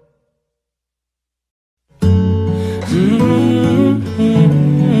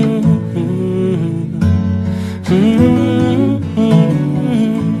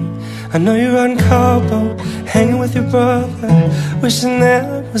 I know you're on Cabo, hanging with your brother, wishing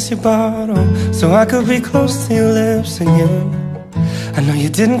that was your bottle, so I could be close to your lips again. I know you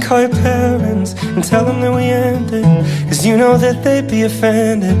didn't call your parents and tell them that we ended, cause you know that they'd be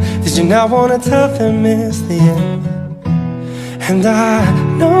offended. Did you not wanna tell them it's the end? And I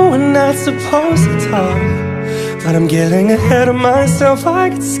know we're not supposed to talk, but I'm getting ahead of myself. I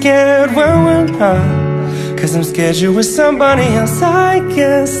get scared when we're not, cause I'm scared you're with somebody else. I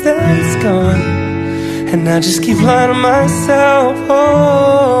guess that it's gone, and I just keep lying to myself.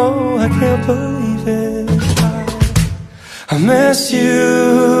 Oh, I can't believe it. I miss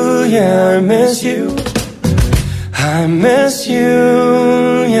you, yeah, I miss you. I miss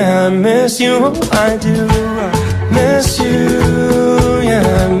you, yeah, I miss you. Oh, I do. I miss you, yeah,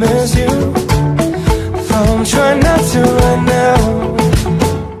 I miss you. Though I'm trying not to right now.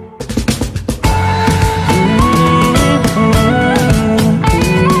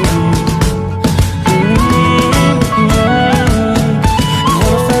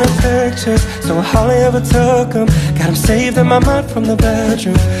 So I hardly ever took them. Got them saved in my mind from the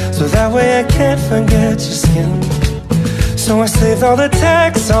bedroom, so that way I can't forget your skin. So I saved all the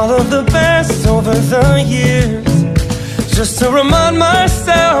texts, all of the best over the years, just to remind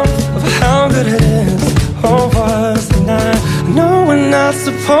myself of how good it is. Oh, was the night. I know we're not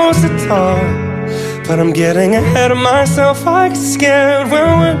supposed to talk, but I'm getting ahead of myself. I get scared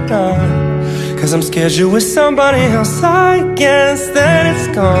when we're not, cause I'm scared you're with somebody else. I guess that it's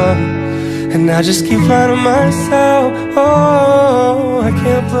gone, and I just keep lying to myself. Oh, I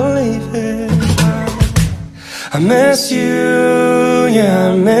can't believe it. I miss you,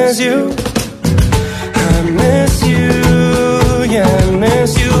 yeah, I miss you. I miss you, yeah, I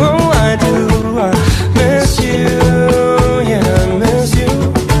miss you. Oh, I do. I miss you, yeah, I miss you.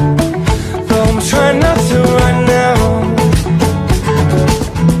 Though I'm trying not to right now.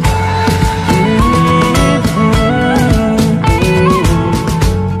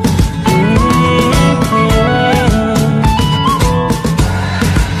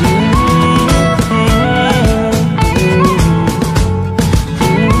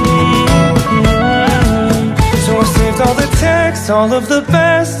 All of the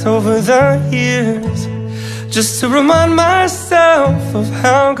best over the years, just to remind myself of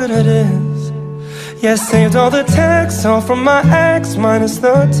how good it is. Yeah, saved all the texts, all from my ex, minus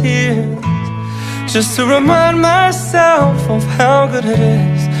the tears, just to remind myself of how good it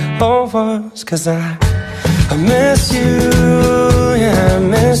is. Oh, was cause I miss you, yeah, I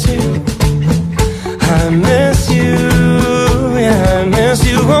miss you. I miss you, yeah, I miss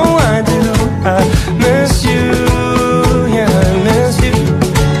you. Oh, I do. I miss you, yeah, I miss you.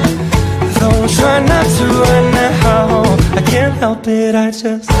 Though I'm trying not to right now, I can't help it, I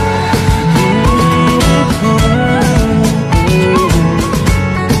just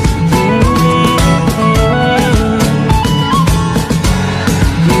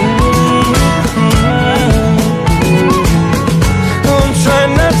I'm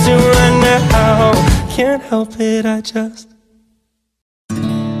trying not to right now, can't help it, I just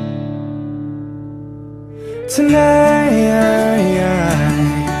tonight,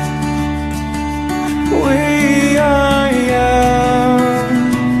 we are young,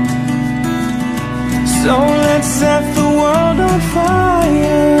 so let's set the world on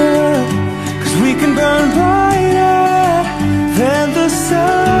fire, cause we can burn brighter than the sun.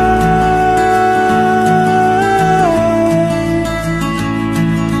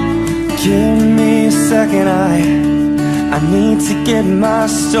 Give me a second, I need to get my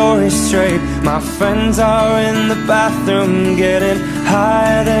story straight. My friends are in the bathroom getting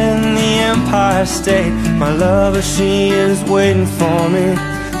higher than the Empire State. My lover, she is waiting for me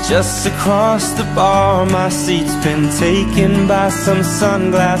just across the bar. My seat's been taken by some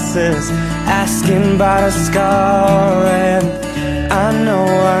sunglasses, asking about a scar. And I know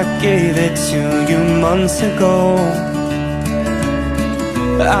I gave it to you months ago.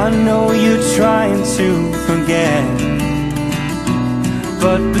 I know you're trying to forget,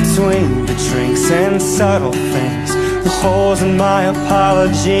 but between the drinks and subtle things, the holes in my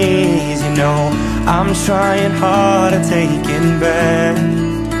apologies, you know I'm trying hard to take it back.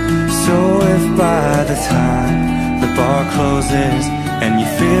 So if by the time the bar closes and you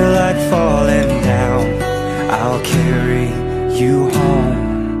feel like falling down, I'll carry you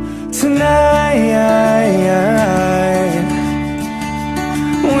home tonight.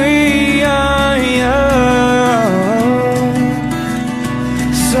 We are young,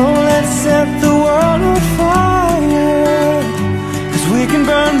 so let's set the world on fire, 'cause we can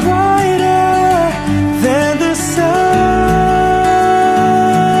burn brighter than the sun.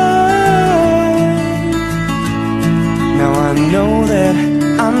 Now I know that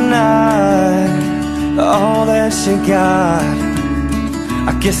I'm not all that you got.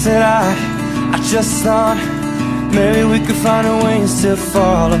 I guess that I just thought maybe we could find a ways to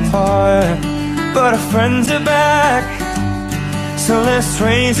fall apart, but our friends are back, so let's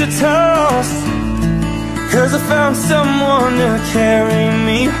raise a toast, 'cause I found someone to carry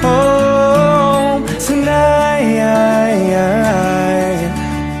me home tonight.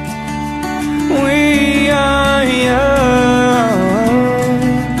 We are young,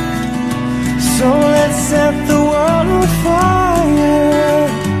 so let's set the world on fire,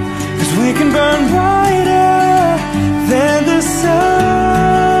 'cause we can burn brighter than the sun.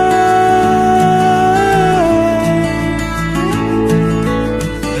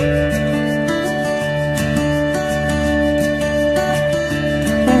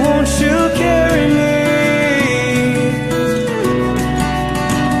 Won't you carry me?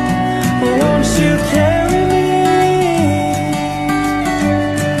 Won't you carry me?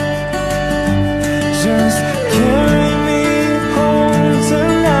 Just carry me home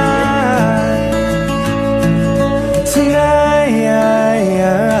tonight. Tonight,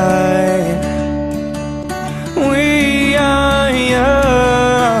 we are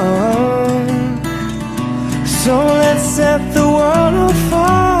young, so let's set the world on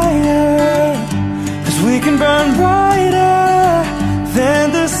fire, 'cause we can burn brighter than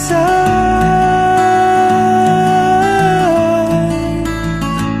the sun.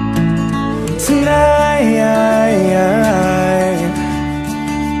 Tonight,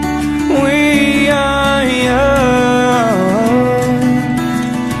 we are young,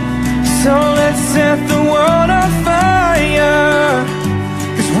 so let's set the world on fire,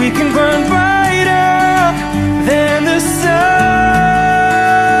 'cause we can burn brighter than the sun.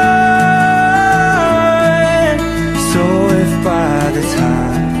 So if by the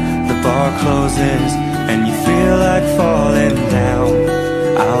time the bar closes and you feel like falling down,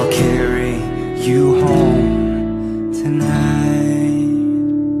 I'll carry you home tonight.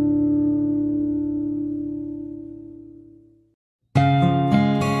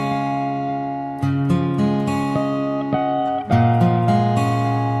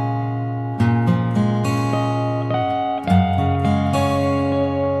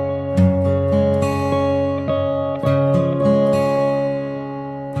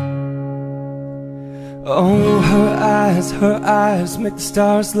 Oh, her eyes make the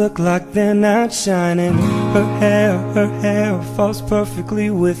stars look like they're not shining. Her hair falls perfectly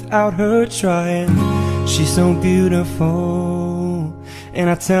without her trying. She's so beautiful, and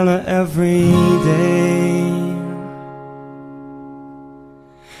I tell her every day.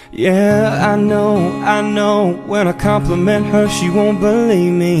 Yeah, I know, when I compliment her she won't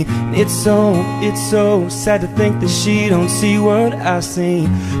believe me. It's so sad to think that she don't see what I see.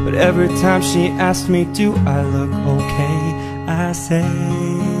 But every time she asks me, do I look okay, I say,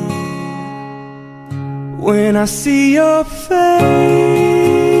 when I see your face,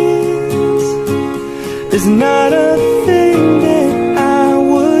 there's not a thing that I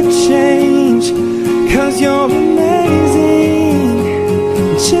would change, 'cause you're amazing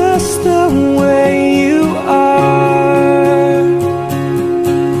just the way you are.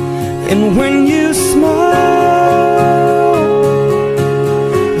 And when you smile,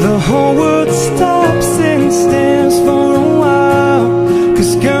 the whole world stops and stares for a while,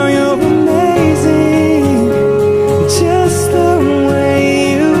 'cause girl, you're amazing just the way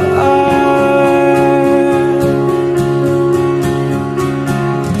you are.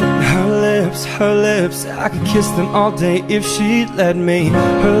 Her lips, I could kiss them all day if she'd let me.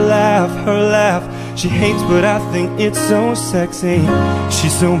 Her laugh, she hates but I think it's so sexy.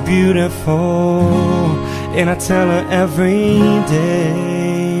 She's so beautiful, and I tell her every day.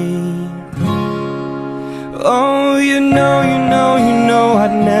 Oh, you know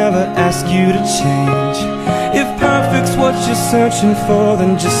I'd never ask you to change. If perfect's what you're searching for,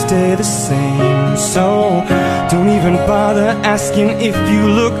 then just stay the same. So don't even bother asking if you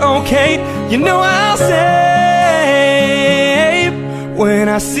look okay. You know I'll say, when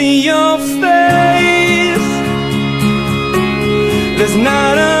I see your face, there's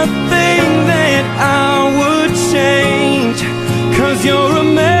not a thing that I would change. 'Cause you're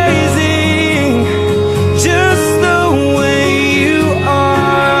amazing, just the way you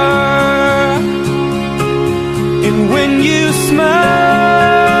are. And when you smile,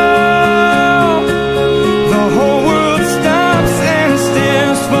 the whole world stops and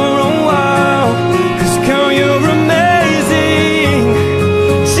stares for a while. 'Cause girl, you're amazing,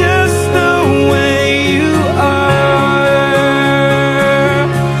 just the way you are.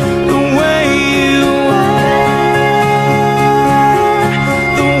 The way you are,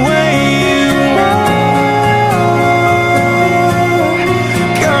 the way you are.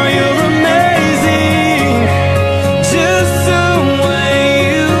 Girl, you're amazing, just the way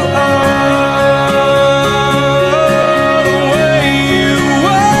you are. The way you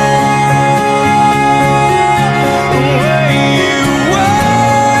are, the way you are.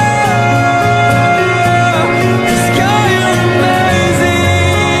 'Cause girl, you're amazing,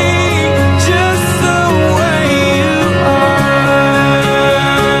 just the way you are.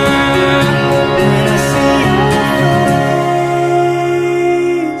 When I see your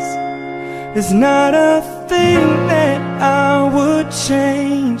face, there's not a thing that I would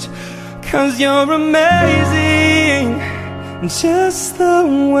change. 'Cause you're amazing, just the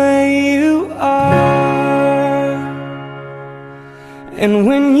way you are. And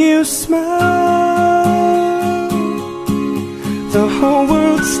when you smile, the whole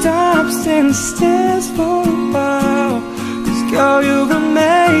world stops and stares for a while. 'Cause girl, you're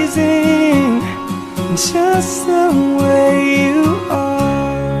amazing, just the way you are.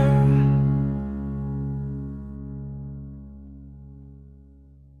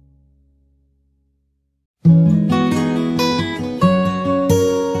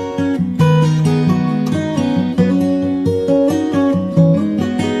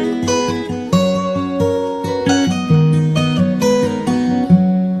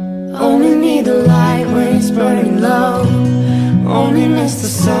 Only need the light when it's burning low. Only miss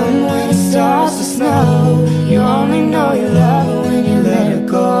the sun when it starts to snow. You only know you love her when you let her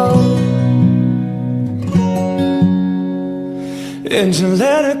go. And you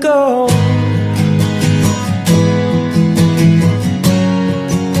let her go.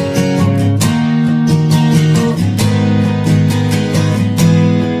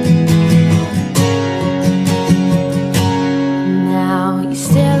 Now you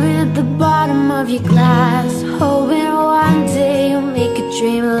stare at the bottom of your glass, hoping one day you'll make a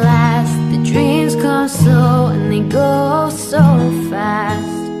dream last. The dreams come slow and they go so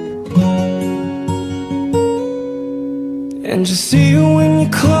fast. And you see you when you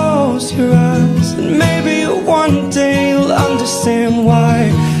close your eyes. And maybe one day you'll understand why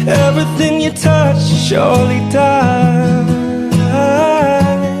everything you touch surely dies.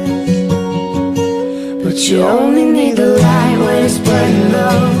 But you only need the light when it's burning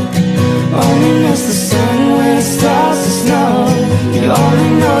low. Only miss the sun when it starts to snow. You only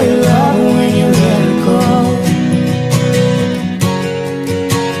know you love her when you let her go.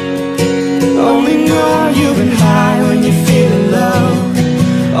 Only know you've been high when you're feeling low.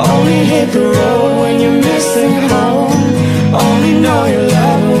 Only hit the road when you're missing home. Only know you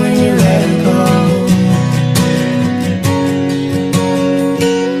love her when you let her go.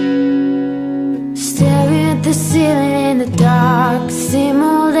 Staring at the ceiling in the dark, same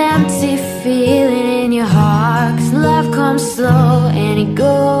old empty feeling in your heart. 'Cause love comes slow and it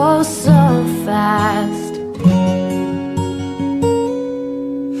goes so fast.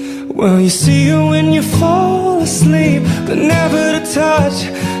 Well, you see her when you fall asleep, but never to touch,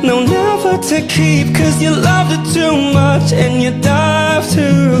 no, never to keep. 'Cause you loved her too much and you dive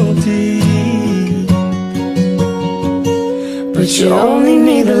too deep. But you only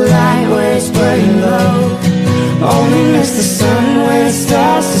need the light when it's burning low. Only miss the sun when it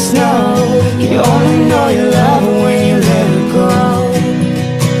starts to snow. You only know you love her when you let her go.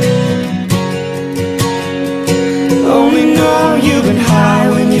 Only know you've been high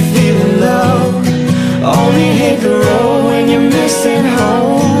when you're feeling low. Only hit the road when you're missing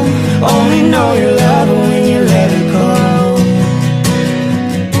home. Only know you love her when you let her go.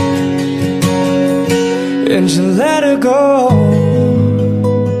 And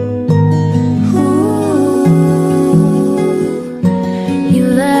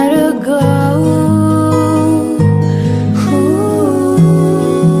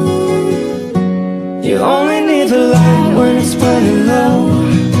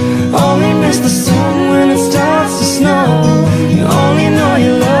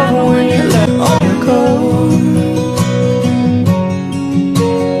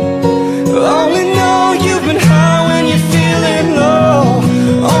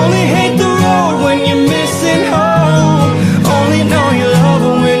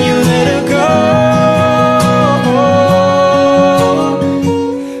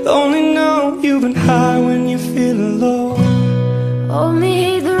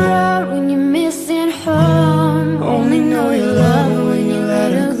hate the road when you're missing home. Only know you love her when you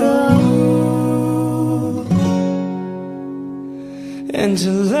let her go. And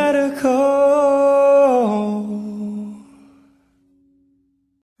to let her go.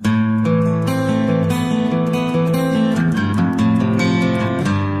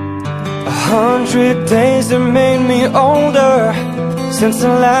 100 days that made me older since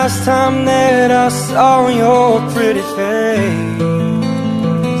the last time that I saw your pretty face.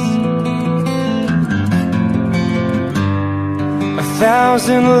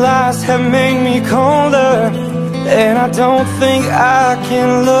 1,000 lies have made me colder, and I don't think I can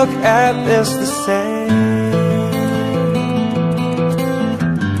look at this the same.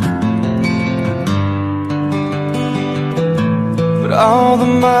 But all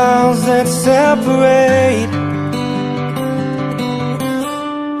the miles that separate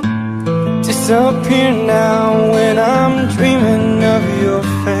disappear now when I'm dreaming of your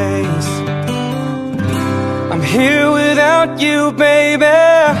face. I'm here without you, baby,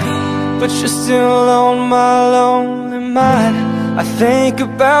 but you're still on my lonely mind. I think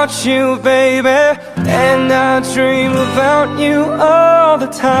about you, baby, and I dream about you all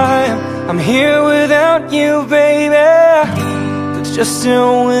the time. I'm here without you, baby, but you're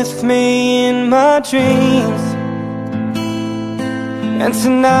still with me in my dreams. And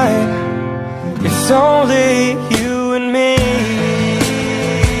tonight, it's only you and me.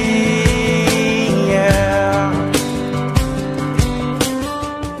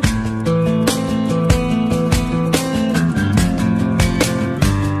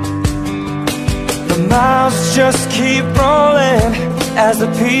 Miles just keep rolling as the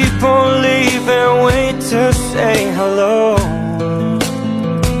people leave and wait to say hello.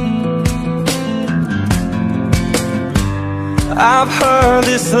 I've heard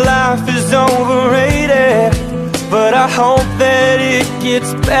this life is overrated, but I hope that it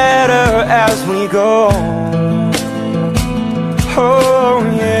gets better as we go. Oh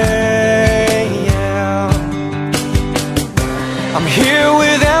yeah, yeah. I'm here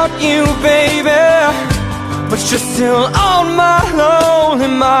without you, baby, but you're still on my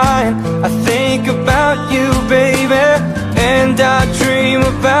lonely mind. I think about you, baby, and I dream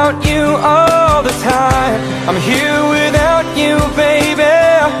about you all the time. I'm here without you, baby,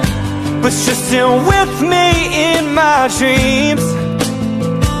 but you're still with me in my dreams.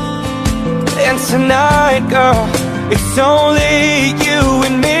 And tonight, girl, it's only you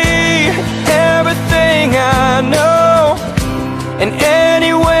and me. Everything I know, and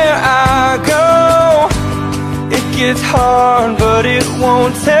anywhere I go, it gets hard, but it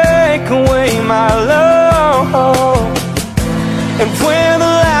won't take away my love. And when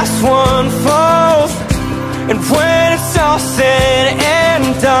the last one falls, and when it's all said and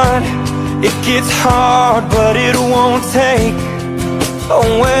done, it gets hard, but it won't take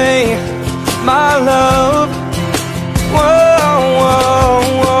away my love. Whoa, whoa,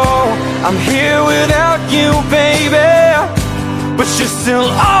 whoa. I'm here without you, baby, but you're still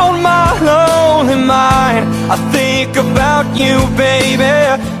on my lonely mind. I think about you, baby,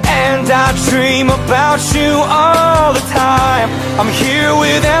 and I dream about you all the time. I'm here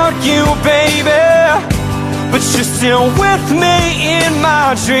without you, baby, but you're still with me in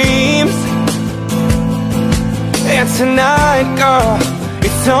my dreams. And tonight, girl,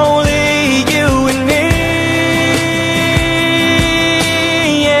 it's only